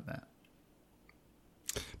pepper on that?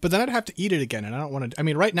 But then I'd have to eat it again, and I don't want to... I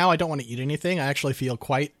mean, right now I don't want to eat anything. I actually feel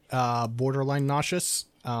quite borderline nauseous.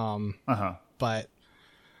 But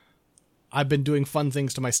I've been doing fun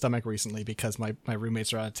things to my stomach recently because my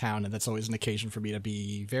roommates are out of town, and that's always an occasion for me to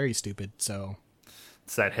be very stupid, so...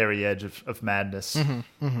 It's that hairy edge of madness.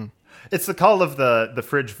 Mm-hmm, mm-hmm. It's the call of the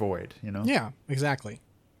fridge void, you know? Yeah, exactly.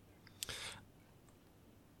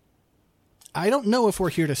 I don't know if we're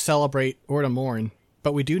here to celebrate or to mourn,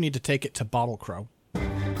 but we do need to take it to Bottle Crow.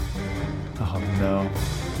 Oh, no.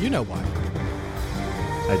 You know why.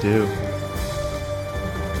 I do.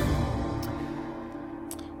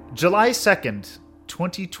 July 2nd,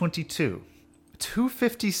 2022,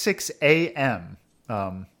 2:56 a.m.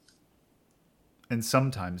 In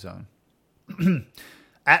some time zone.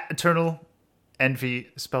 At Eternal Envy,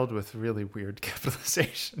 spelled with really weird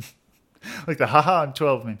capitalization. Like the haha and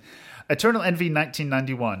 12 meme. Eternal Envy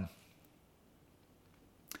 1991.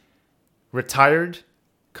 Retired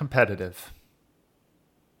competitive.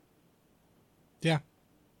 Yeah.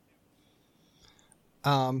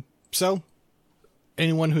 So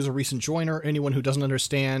anyone who's a recent joiner, anyone who doesn't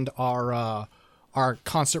understand our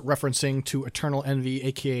constant referencing to Eternal Envy,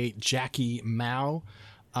 aka Jackie Mao,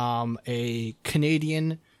 a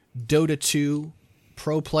Canadian Dota 2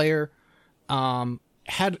 pro player,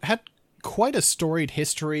 had quite a storied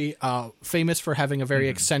history, famous for having a very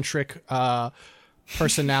eccentric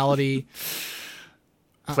personality.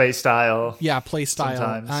 Play style. Yeah, play style.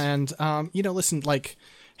 Sometimes. And, listen, like,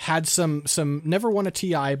 had some never won a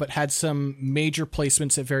TI, but had some major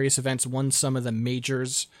placements at various events, won some of the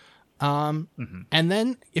majors. And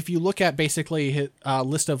then if you look at basically his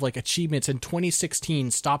list of like achievements in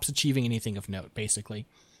 2016, stops achieving anything of note, basically.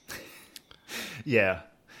 Yeah.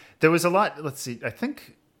 There was a lot. Let's see. I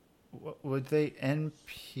think, would they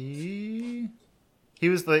NP? He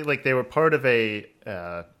was like they were part of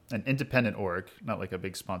an independent org, not like a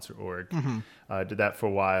big sponsor org. Did that for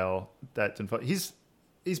a while. That didn't.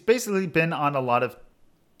 He's basically been on a lot of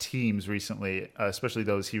teams recently, especially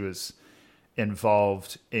those he was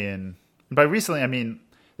involved in. And by recently, I mean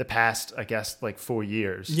the past, I guess, like 4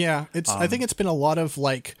 years. Yeah, I think it's been a lot of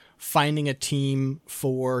like finding a team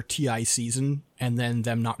for TI season and then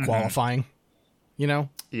them not qualifying. You know?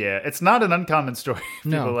 Yeah, it's not an uncommon story.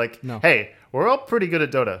 People are like, hey, we're all pretty good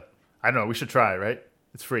at Dota. I don't know, we should try, right?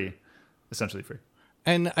 It's free. Essentially free.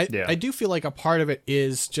 And I do feel like a part of it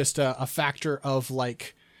is just a factor of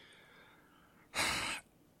like,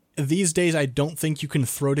 these days I don't think you can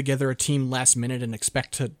throw together a team last minute and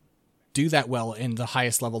expect to do that well in the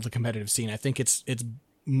highest level of the competitive scene. I think it's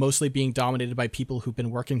mostly being dominated by people who've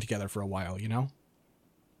been working together for a while, you know?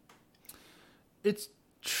 It's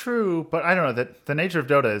true, but I don't know, that the nature of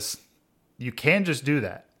Dota is you can just do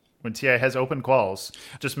that. When TI has open quals,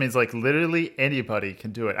 it just means like literally anybody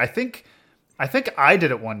can do it. I think I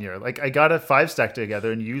did it one year. Like I got a 5-stack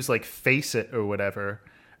together and used like Face It or whatever,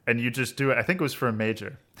 and you just do it. I think it was for a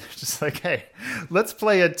major. Just like, hey, let's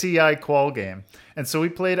play a TI qual game. And so we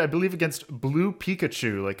played, I believe, against Blue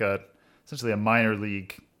Pikachu, like essentially a minor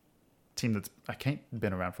league team that's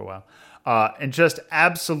been around for a while, and just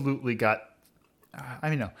absolutely got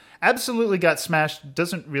smashed.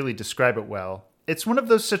 Doesn't really describe it well. It's one of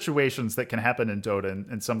those situations that can happen in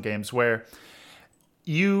Dota in some games where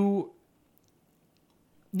you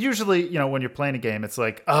usually, when you're playing a game, it's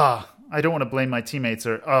like, I don't want to blame my teammates,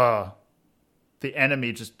 or the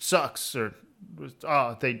enemy just sucks, or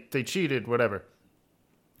they cheated, whatever.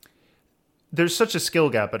 There's such a skill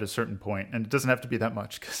gap at a certain point, and it doesn't have to be that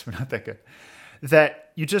much because we're not that good,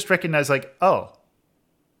 that you just recognize like,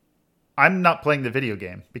 I'm not playing the video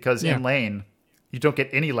game, because in lane, you don't get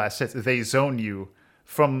any last hits. They zone you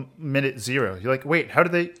from minute 0. You're like, wait, how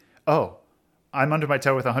did they? I'm under my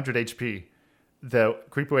tower with 100 HP. The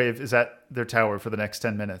creep wave is at their tower for the next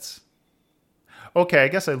 10 minutes. Okay, I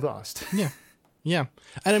guess I lost. Yeah.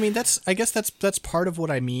 And I mean, I guess that's part of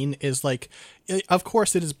what I mean is like, of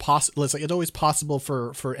course it is possible. It's always possible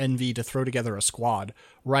for NV to throw together a squad,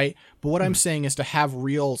 right? But what I'm saying is to have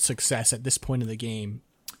real success at this point in the game,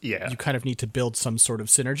 you kind of need to build some sort of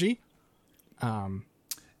synergy.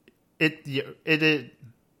 It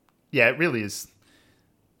really is.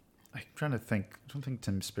 I'm trying to think. I don't think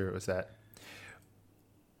Team Spirit was that.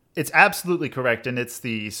 It's absolutely correct, and it's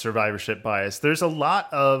the survivorship bias. There's a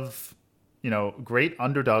lot of, great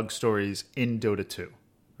underdog stories in Dota 2,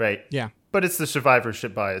 right? Yeah. But it's the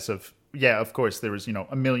survivorship bias of, of course, there was,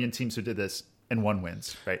 a million teams who did this and one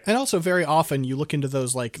wins, right? And also very often you look into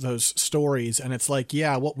those stories and it's like,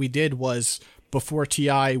 what we did was before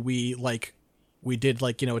TI, we did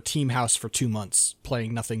a team house for 2 months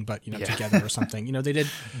playing nothing but, together or something. They did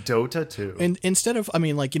Dota 2. And instead of,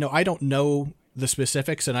 I don't know the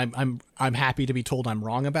specifics, and I'm happy to be told I'm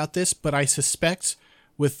wrong about this, but I suspect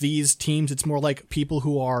with these teams, it's more like people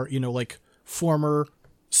who are, former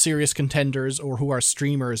serious contenders or who are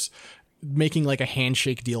streamers making like a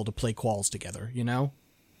handshake deal to play quals together,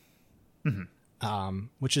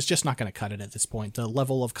 which is just not going to cut it at this point. The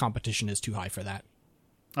level of competition is too high for that.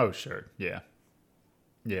 Oh, sure. Yeah.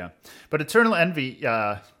 Yeah. But Eternal Envy,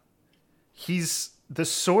 he's the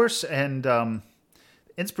source and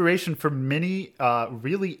inspiration for many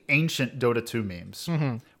really ancient Dota 2 memes.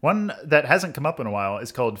 Mm-hmm. One that hasn't come up in a while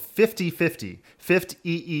is called 50-50. Fift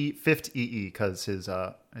EE, Fift EE, because his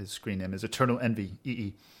screen name is Eternal Envy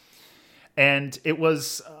EE. And it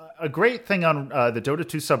was a great thing on the Dota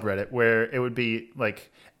 2 subreddit where it would be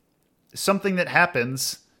like something that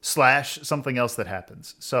happens / something else that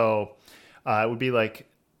happens. So it would be like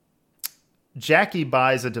Jackie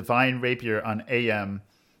buys a Divine Rapier on AM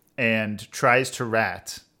and tries to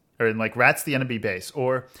rats the enemy base.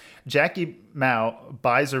 Or Jackie Mao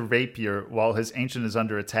buys a rapier while his ancient is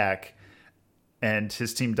under attack and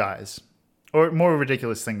his team dies. Or more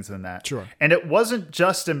ridiculous things than that. Sure. And it wasn't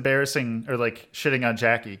just embarrassing or like shitting on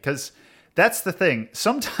Jackie, because that's the thing.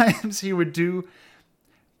 Sometimes he would do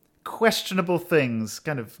questionable things,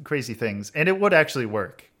 kind of crazy things, and it would actually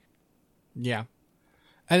work. Yeah.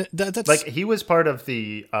 And that's like he was part of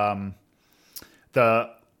the Latal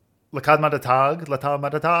Matatag,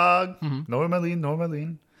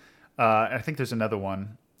 Normaline. I think there's another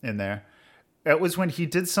one in there. It was when he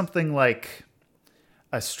did something like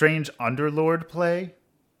a strange Underlord play,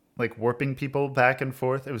 like warping people back and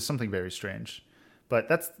forth. It was something very strange. But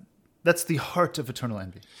that's the heart of Eternal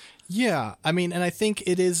Envy. Yeah, I mean, and I think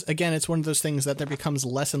it is, again, it's one of those things that there becomes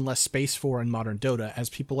less and less space for in modern Dota as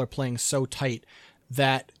people are playing so tight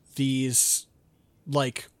that these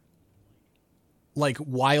like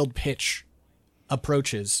wild pitch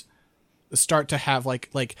approaches start to have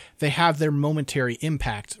like they have their momentary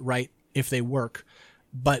impact, right, if they work,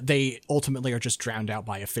 but they ultimately are just drowned out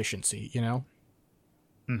by efficiency, you know?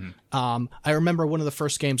 Mm-hmm. I remember one of the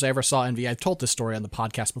first games I ever saw Envy. I've told this story on the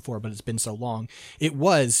podcast before, but it's been so long. It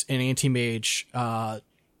was an anti-mage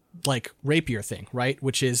like rapier thing, right?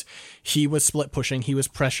 Which is he was split pushing, he was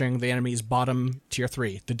pressuring the enemy's bottom tier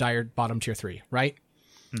 3, the dire bottom tier 3, right?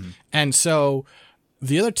 Mm-hmm. And so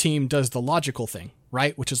the other team does the logical thing,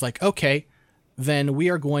 right? Which is like, okay, then we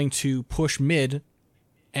are going to push mid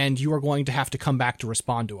and you are going to have to come back to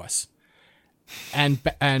respond to us. And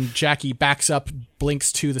Jackie backs up,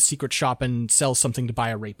 blinks to the secret shop and sells something to buy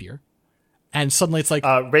a rapier. And suddenly it's like...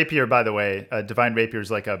 rapier, by the way, Divine Rapier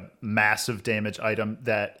is like a massive damage item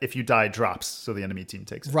that if you die drops, so the enemy team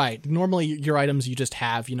takes it. Right. Normally your items you just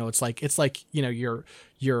have, you know, it's like you know,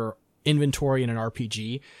 your inventory in an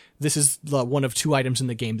RPG. This is the one of 2 items in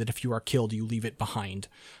the game that if you are killed, you leave it behind.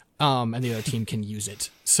 And the other team can use it.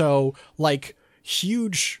 So like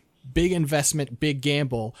huge, big investment, big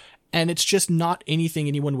gamble. And it's just not anything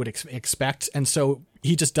anyone would expect. And so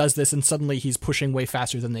he just does this and suddenly he's pushing way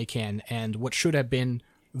faster than they can. And what should have been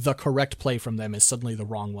the correct play from them is suddenly the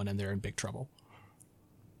wrong one and they're in big trouble.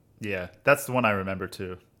 Yeah, that's the one I remember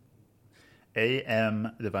too.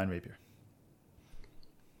 AM Divine Rapier.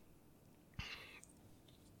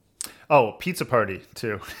 Oh, Pizza Party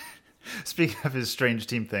too. Speaking of his strange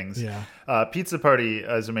team things. Yeah. Pizza Party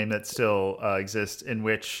is a meme that still exists in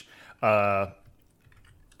which...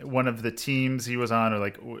 one of the teams he was on or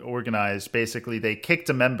like organized, basically they kicked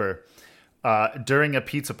a member during a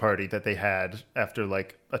pizza party that they had after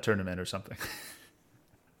like a tournament or something.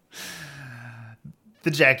 The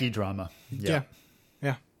Jackie drama. Yeah.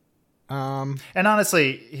 And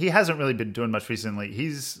honestly, he hasn't really been doing much recently.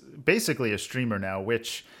 He's basically a streamer now,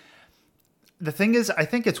 which the thing is, I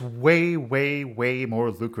think it's way, way, way more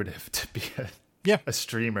lucrative to be a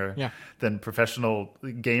streamer than professional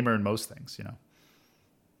gamer in most things, you know?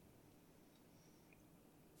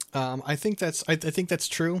 I think that's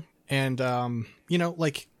true. And, you know,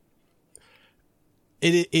 like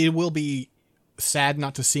it will be sad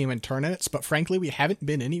not to see him in tournaments, but frankly, we haven't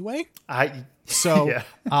been anyway. So,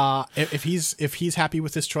 if he's happy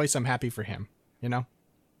with this choice, I'm happy for him, you know?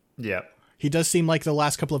 Yeah. He does seem like the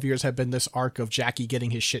last couple of years have been this arc of Jackie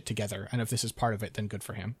getting his shit together. And if this is part of it, then good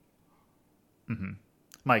for him. Mm-hmm.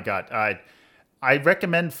 My God. I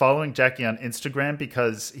recommend following Jackie on Instagram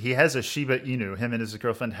because he has a Shiba Inu. Him and his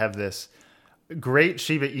girlfriend have this great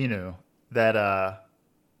Shiba Inu that,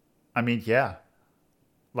 I mean, yeah,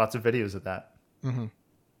 lots of videos of that. Mm-hmm.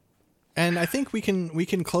 And I think we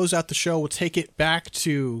can close out the show. We'll take it back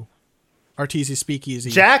to Arteezy Speakeasy.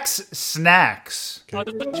 Jack's Snacks. Okay.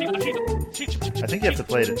 I think you have to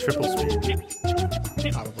play it at triple speed.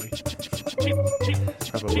 Probably.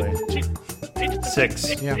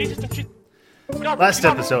 6. Yeah. Last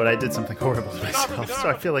episode, I did something horrible to myself, so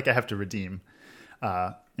I feel like I have to redeem,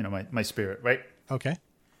 my spirit, right? Okay.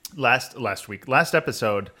 Last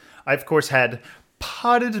episode, I of course had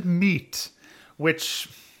potted meat, which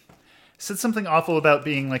said something awful about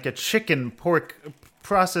being like a chicken, pork,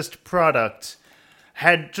 processed product.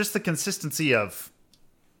 Had just the consistency of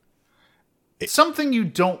something you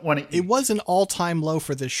don't want to eat. It was an all-time low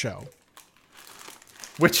for this show.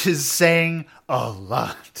 Which is saying a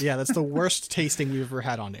lot. Yeah, that's the worst tasting we've ever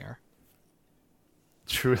had on air.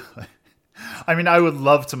 Truly. I mean, I would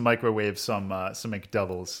love to microwave some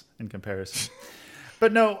McDoubles in comparison.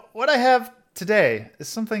 But no, what I have today is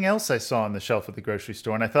something else I saw on the shelf at the grocery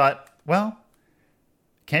store, and I thought, well,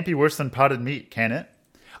 can't be worse than potted meat, can it?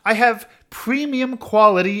 I have premium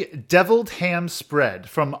quality deviled ham spread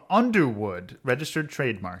from Underwood, registered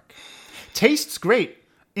trademark. Tastes great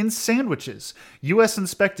in sandwiches, U.S.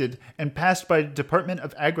 inspected and passed by Department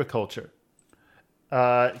of Agriculture.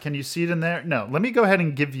 Can you see it in there? No. Let me go ahead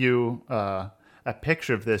and give you a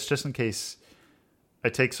picture of this, just in case I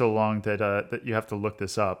take so long that you have to look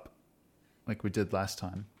this up, like we did last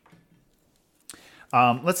time.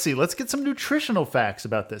 Let's see. Let's get some nutritional facts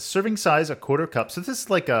about this. Serving size, a quarter cup. So this is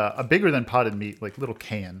like a bigger than potted meat, like little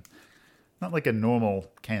can. Not like a normal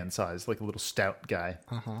can size, like a little stout guy.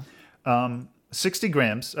 60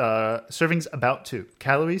 grams. Servings about 2.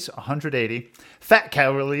 Calories, 180. Fat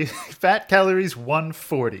calories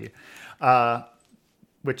 140.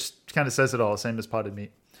 Which kind of says it all, same as potted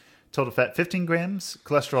meat. Total fat, 15 grams.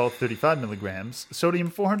 Cholesterol, 35 milligrams. Sodium,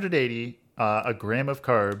 480. A gram of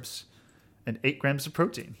carbs. And 8 grams of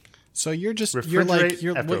protein. So you're Refrigerate like after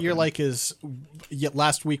what you're opening. like is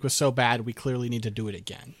last week was so bad we clearly need to do it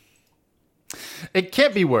again. It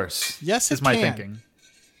can't be worse. Yes, it is my can. thinking.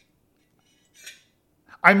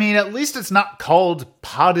 I mean, at least it's not called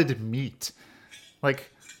potted meat.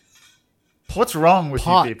 Like, what's wrong with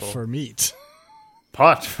Pot you people? for meat.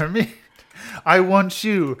 Pot for meat. I want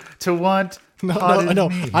you to want potted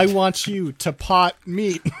meat. I want you to pot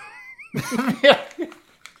meat.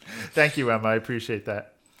 Thank you, Emma. I appreciate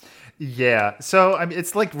that. Yeah. So, I mean,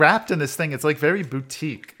 it's like wrapped in this thing. It's like very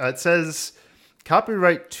boutique. It says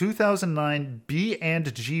copyright 2009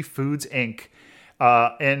 B&G Foods, Inc.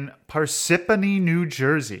 In Parsippany, New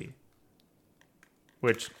Jersey.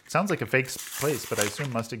 Which sounds like a fake place, but I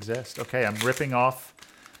assume must exist. Okay, I'm ripping off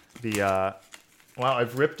the... wow,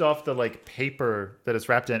 I've ripped off the like paper that it's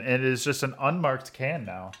wrapped in, and it is just an unmarked can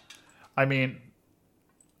now. I mean...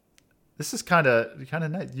 This is kind of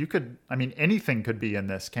nice. You could, I mean, anything could be in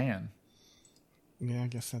this can. Yeah, I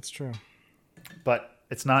guess that's true. But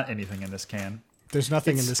it's not anything in this can. There's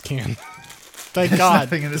nothing in this can. Thank God.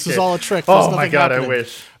 This is can. all a trick. There's Oh my nothing God, happening. I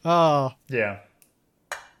wish. Oh. Yeah.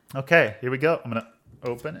 Okay, here we go. I'm going to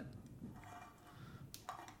open it.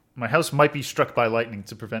 My house might be struck by lightning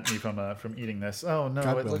to prevent me from eating this. Oh no,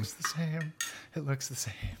 God it willing. looks the same. It looks the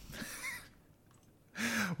same.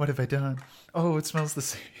 What have I done? Oh, it smells the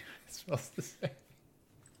same. It smells the same.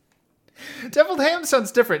 Deviled ham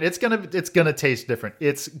sounds different. It's gonna taste different.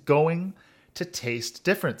 It's going to taste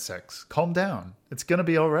different, Sex. Calm down. It's gonna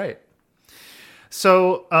be all right.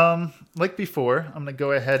 So, like before, I'm gonna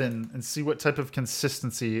go ahead and see what type of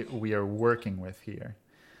consistency we are working with here.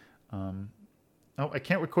 I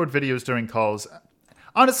can't record videos during calls.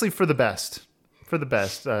 Honestly, for the best.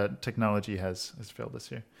 Technology has failed us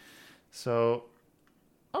here. So,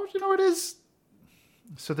 you know what it is?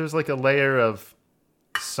 So there's like a layer of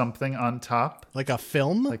something on top. Like a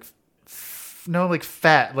film? Like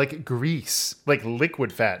fat, like grease, like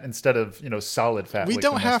liquid fat instead of, solid fat. We like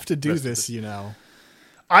don't the have to do rest of this,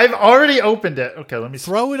 I've already opened it. Okay, let me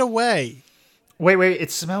Throw it away. Wait,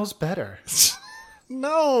 it smells better.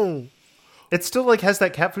 No. It still like has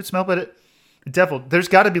that cat food smell, but there's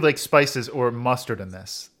got to be like spices or mustard in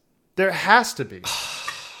this. There has to be.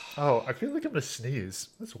 Oh, I feel like I'm going to sneeze.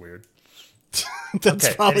 That's weird. That's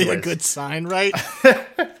Okay, probably anyways. a good sign, right?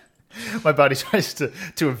 My body tries to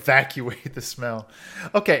evacuate the smell.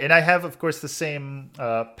 Okay, and I have, of course, the same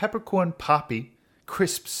peppercorn poppy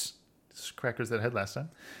crisps. Crackers that I had last time.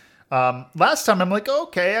 Last time, I'm like,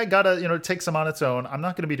 okay, I got to, take some on its own. I'm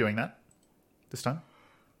not going to be doing that this time.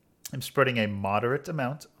 I'm spreading a moderate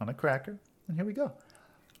amount on a cracker. And here we go.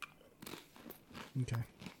 Okay.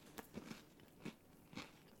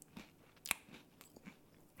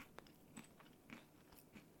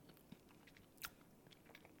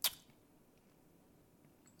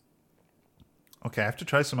 Okay, I have to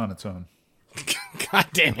try some on its own. God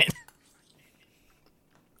damn it.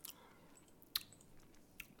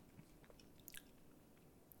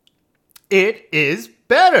 It is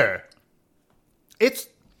better. It's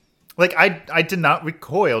like I did not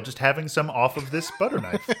recoil just having some off of this butter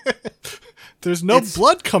knife. There's no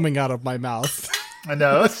blood coming out of my mouth. I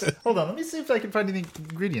know. Hold on, let me see if I can find any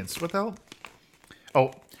ingredients. What the hell?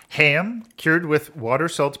 Oh, Ham, cured with water,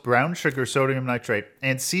 salt, brown sugar, sodium nitrate,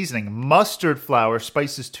 and seasoning. Mustard flour,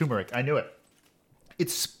 spices, turmeric. I knew it.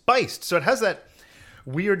 It's spiced, so it has that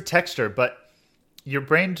weird texture, but your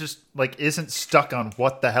brain just like isn't stuck on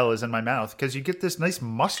what the hell is in my mouth because you get this nice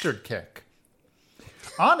mustard kick.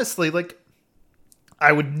 Honestly, like,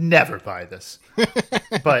 I would never buy this,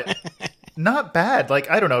 but not bad. Like,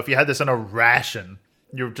 I don't know if you had this on a ration,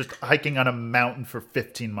 you're just hiking on a mountain for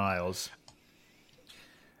 15 miles.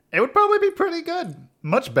 It would probably be pretty good.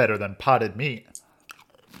 Much better than potted meat.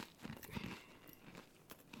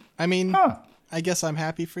 I mean, I guess I'm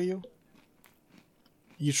happy for you.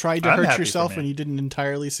 You tried to I'm hurt happy yourself for me. and you didn't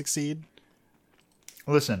entirely succeed.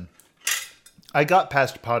 Listen, I got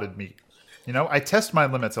past potted meat. You know, I test my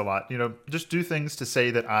limits a lot. You know, just do things to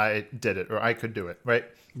say that I did it or I could do it, right?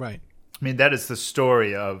 Right. I mean, that is the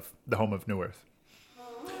story of the home of New Earth.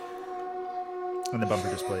 And the bumper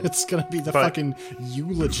just played. It's going to be the fucking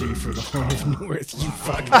eulogy for the home of New Earth, you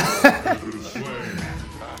fuck.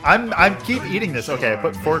 I'm keep eating this. Okay, I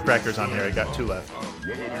put 4 crackers on here. I got 2 left.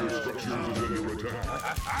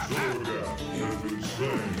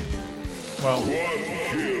 Well,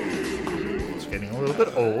 it's getting a little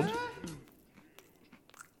bit old.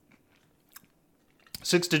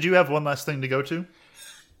 6, did you have one last thing to go to?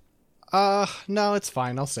 No, it's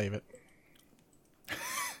fine. I'll save it.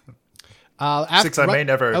 6, I may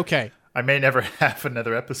never. Okay, I may never have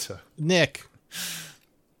another episode. Nick,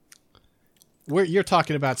 you're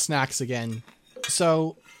talking about snacks again.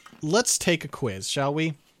 So let's take a quiz, shall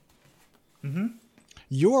we? Mm-hmm.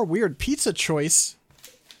 Your weird pizza choice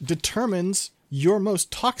determines your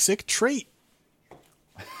most toxic trait.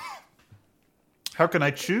 How can I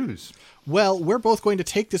choose? Well, we're both going to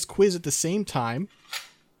take this quiz at the same time.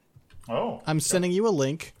 Oh, I'm sending you a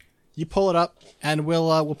link. You pull it up, and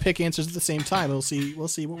we'll pick answers at the same time. We'll see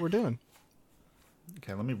what we're doing.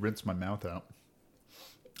 okay. Let me rinse my mouth out.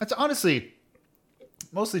 That's honestly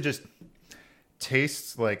mostly just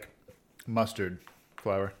tastes like mustard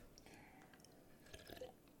flour.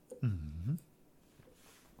 Mm-hmm.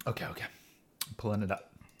 Okay. I'm pulling it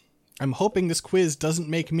up. I'm hoping this quiz doesn't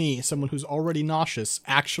make me, someone who's already nauseous,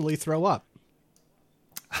 actually throw up.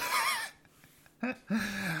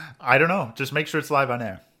 I don't know. Just make sure it's live on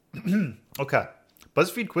air. Okay.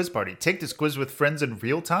 BuzzFeed Quiz Party. Take this quiz with friends in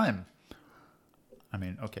real time. I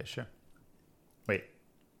mean, okay, sure. Wait.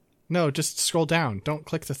 No, just scroll down. Don't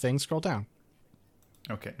click the thing. Scroll down.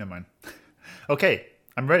 Okay, never mind. Okay,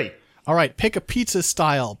 I'm ready. All right, pick a pizza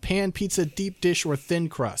style. Pan pizza, deep dish, or thin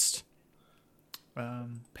crust.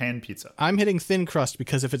 Pan pizza. I'm hitting thin crust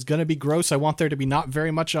because if it's going to be gross, I want there to be not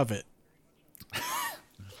very much of it.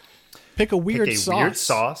 Pick a weird sauce. Weird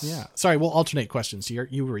sauce? Yeah. Sorry, we'll alternate questions.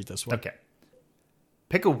 You read this one. Okay.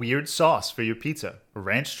 Pick a weird sauce for your pizza.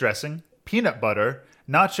 Ranch dressing, peanut butter,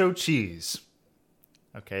 nacho cheese.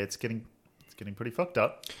 Okay, it's getting pretty fucked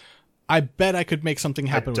up. I bet I could make something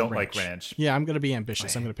happen with ranch. I don't like ranch. Yeah, I'm going to be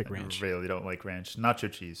ambitious. I'm going to pick ranch. I really don't like ranch.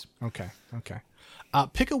 Nacho cheese. Okay.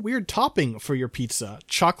 Pick a weird topping for your pizza.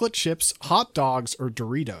 Chocolate chips, hot dogs, or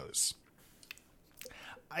Doritos.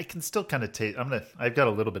 I can still kind of taste. I've got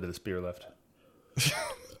a little bit of this beer left.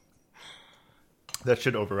 That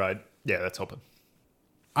should override. Yeah, that's open.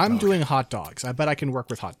 I'm doing hot dogs. I bet I can work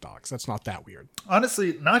with hot dogs. That's not that weird.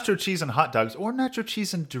 Honestly, nacho cheese and hot dogs, or nacho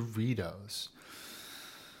cheese and Doritos.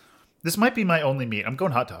 This might be my only meat. I'm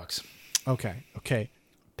going hot dogs. Okay.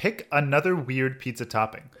 Pick another weird pizza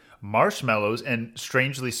topping. Marshmallows in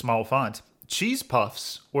strangely small font, cheese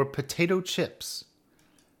puffs, or potato chips.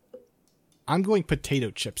 I'm going potato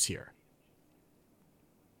chips here.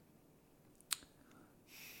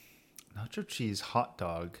 Nacho cheese hot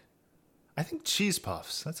dog. I think cheese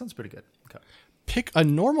puffs. That sounds pretty good. Okay. Pick a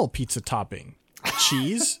normal pizza topping.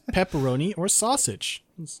 Cheese, pepperoni, or sausage.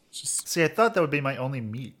 It's just See, I thought that would be my only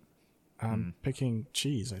meat. I'm picking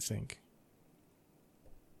cheese, I think.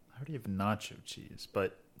 I already have nacho cheese,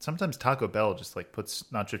 but sometimes Taco Bell just like puts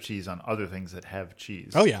nacho cheese on other things that have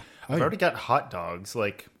cheese. Oh, yeah. I've already got hot dogs,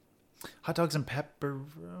 like hot dogs and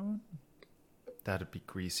pepperoni. That'd be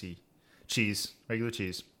greasy. Cheese, regular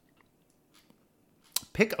cheese.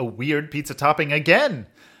 Pick a weird pizza topping again.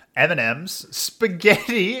 M&M's,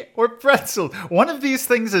 spaghetti, or pretzel. One of these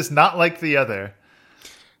things is not like the other.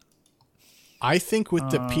 I think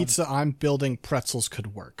with the pizza I'm building, pretzels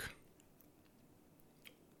could work.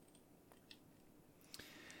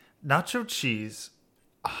 Nacho cheese,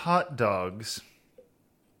 hot dogs,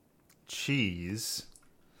 cheese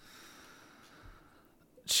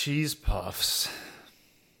puffs.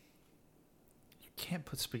 You can't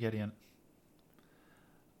put spaghetti on.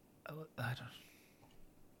 I don't.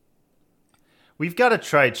 We've got to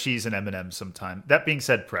try cheese and M&M's sometime. That being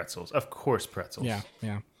said, pretzels. Of course, pretzels. Yeah,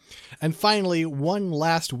 yeah. And finally, one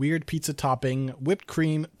last weird pizza topping, whipped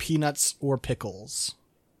cream, peanuts, or pickles.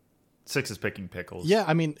 6 is picking pickles. Yeah,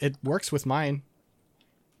 I mean, it works with mine.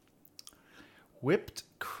 Whipped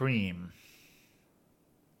cream.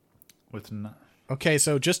 Okay,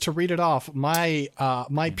 so just to read it off, my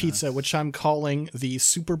pizza, which I'm calling the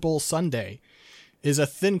Super Bowl Sundae, is a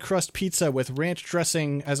thin crust pizza with ranch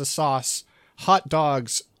dressing as a sauce, hot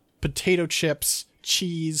dogs, potato chips,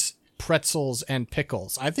 cheese, pretzels, and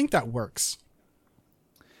pickles. I think that works.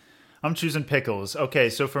 I'm choosing pickles. Okay,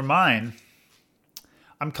 so for mine,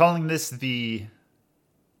 I'm calling this the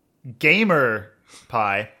gamer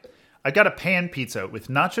pie. I got a pan pizza with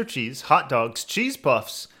nacho cheese, hot dogs, cheese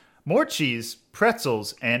puffs, more cheese,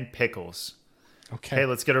 pretzels, and pickles. Okay,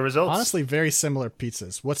 let's get our results. Honestly, very similar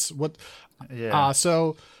pizzas. What? Yeah.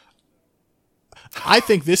 So I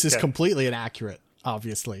think this is completely inaccurate,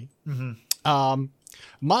 obviously. Mm-hmm.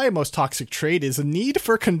 My most toxic trait is a need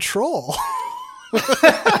for control.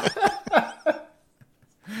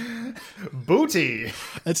 Booty.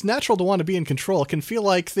 It's natural to want to be in control. It can feel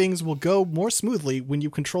like things will go more smoothly when you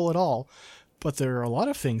control it all. But there are a lot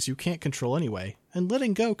of things you can't control anyway, and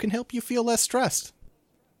letting go can help you feel less stressed.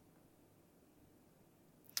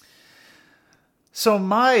 So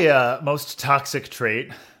my most toxic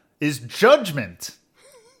trait is judgment.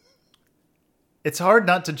 It's hard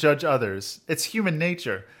not to judge others. It's human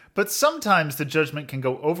nature. But sometimes the judgment can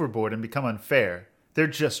go overboard and become unfair. They're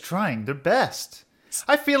just trying their best.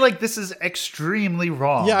 I feel like this is extremely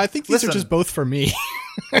wrong. Yeah, I think these are just both for me.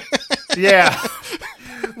 Yeah.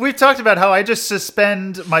 We've talked about how I just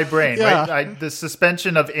suspend my brain, right? The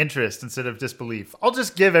suspension of interest instead of disbelief. I'll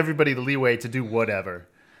just give everybody the leeway to do whatever.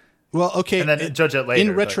 Well, okay. And then judge it later.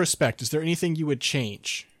 In retrospect, is there anything you would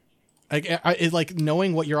change? Like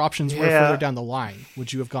knowing what your options were further down the line,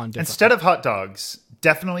 would you have gone different? Instead of hot dogs,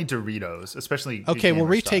 definitely Doritos, especially. Okay, we'll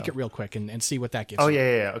retake it real quick and see what that gives. Oh,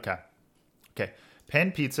 yeah. Okay.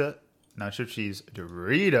 Pan pizza, nacho cheese,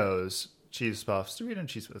 Doritos, cheese puffs, Dorito and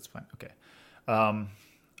cheese. That's fine. Okay.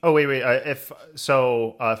 Wait. If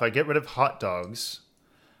I get rid of hot dogs,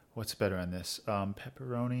 what's better on this?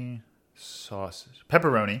 Pepperoni, sausage,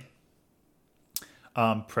 pepperoni,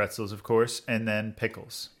 pretzels, of course, and then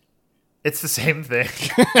pickles. It's the same thing.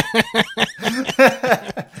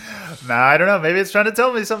 Nah, I don't know. Maybe it's trying to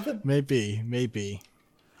tell me something. Maybe.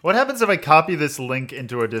 What happens if I copy this link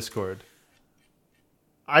into our Discord?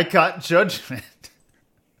 I got judgment.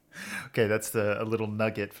 Okay, that's a little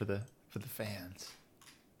nugget for the fans.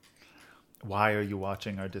 Why are you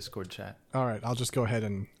watching our Discord chat? All right, I'll just go ahead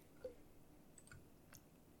and...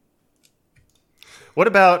 What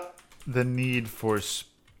about the need for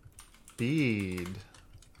speed?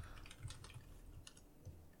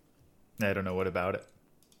 I don't know. What about it?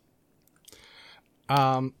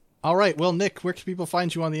 All right. Well, Nick, where can people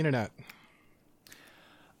find you on the internet?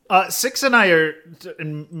 Six and I are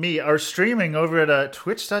streaming over at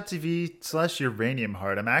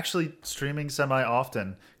twitch.tv/uraniumheart. I'm actually streaming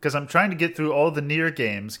semi-often because I'm trying to get through all the Nier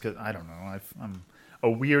games because, I don't know, I'm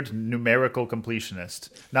a weird numerical completionist.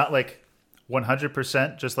 Not like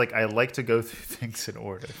 100%, just like I like to go through things in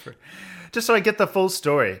order. Just so I get the full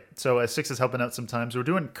story. So Six is helping out sometimes. We're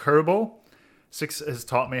doing Kerbal. Six has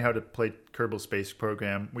taught me how to play Kerbal Space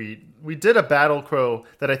Program. We did a Battle Crow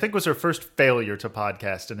that I think was our first failure to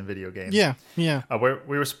podcast in a video game. Yeah. Where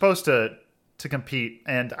we were supposed to compete,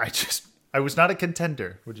 and I was not a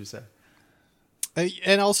contender, would you say?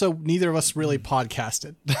 And also, neither of us really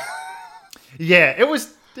podcasted. Yeah, it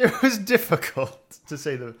was difficult to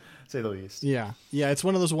say the least. Yeah. It's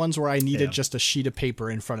one of those ones where I needed just a sheet of paper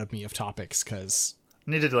in front of me of topics because...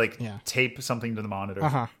 Needed to tape something to the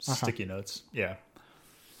monitor. Sticky notes. Yeah.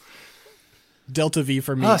 Delta V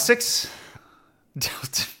for me. Six.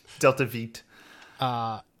 Delta Vite.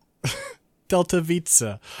 Delta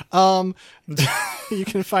Vitza. You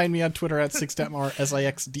can find me on Twitter at Sixdetmar,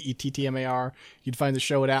 SIXDETTMAR. You'd find the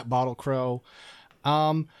show at Bottle Crow.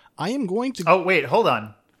 I am going to... Oh, wait, hold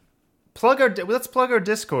on. Let's plug our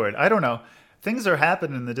Discord. I don't know. Things are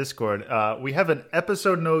happening in the Discord. We have an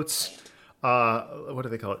episode notes... what do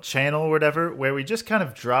they call it? Channel or whatever, where we just kind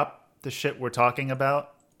of drop the shit we're talking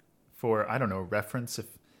about for, I don't know, reference. If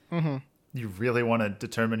you really want to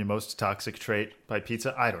determine your most toxic trait by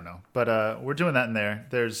pizza, I don't know. But we're doing that in there.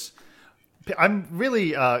 I'm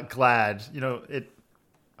really glad, it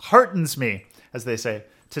heartens me, as they say,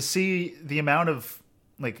 to see the amount of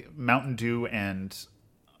like Mountain Dew and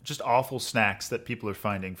just awful snacks that people are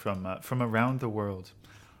finding from around the world.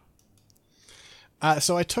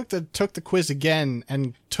 So I took the quiz again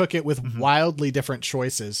and took it with wildly different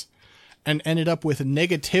choices. and ended up with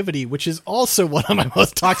negativity, which is also one of my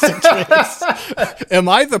most toxic traits. Am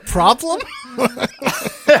I the problem?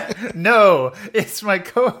 No, it's my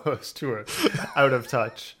co-host who are out of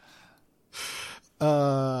touch.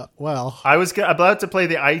 Well, I was about to play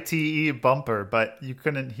the ITE bumper, but you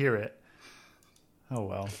couldn't hear it. Oh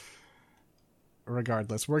well.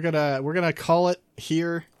 Regardless, we're gonna call it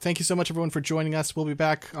here. Thank you so much, everyone, for joining us. We'll be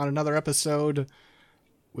back on another episode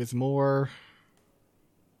with more.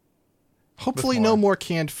 Hopefully, no more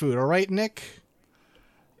canned food. All right, Nick.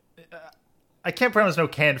 I can't promise no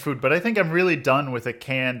canned food, but I think I'm really done with a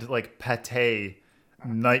canned like pate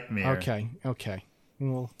nightmare. Okay.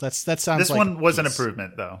 Well, that sounds. This like one was an peace.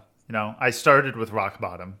 improvement, though. You know, I started with rock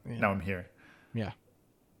bottom. Yeah. Now I'm here. Yeah.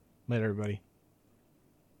 Later, everybody.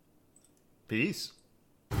 Peace.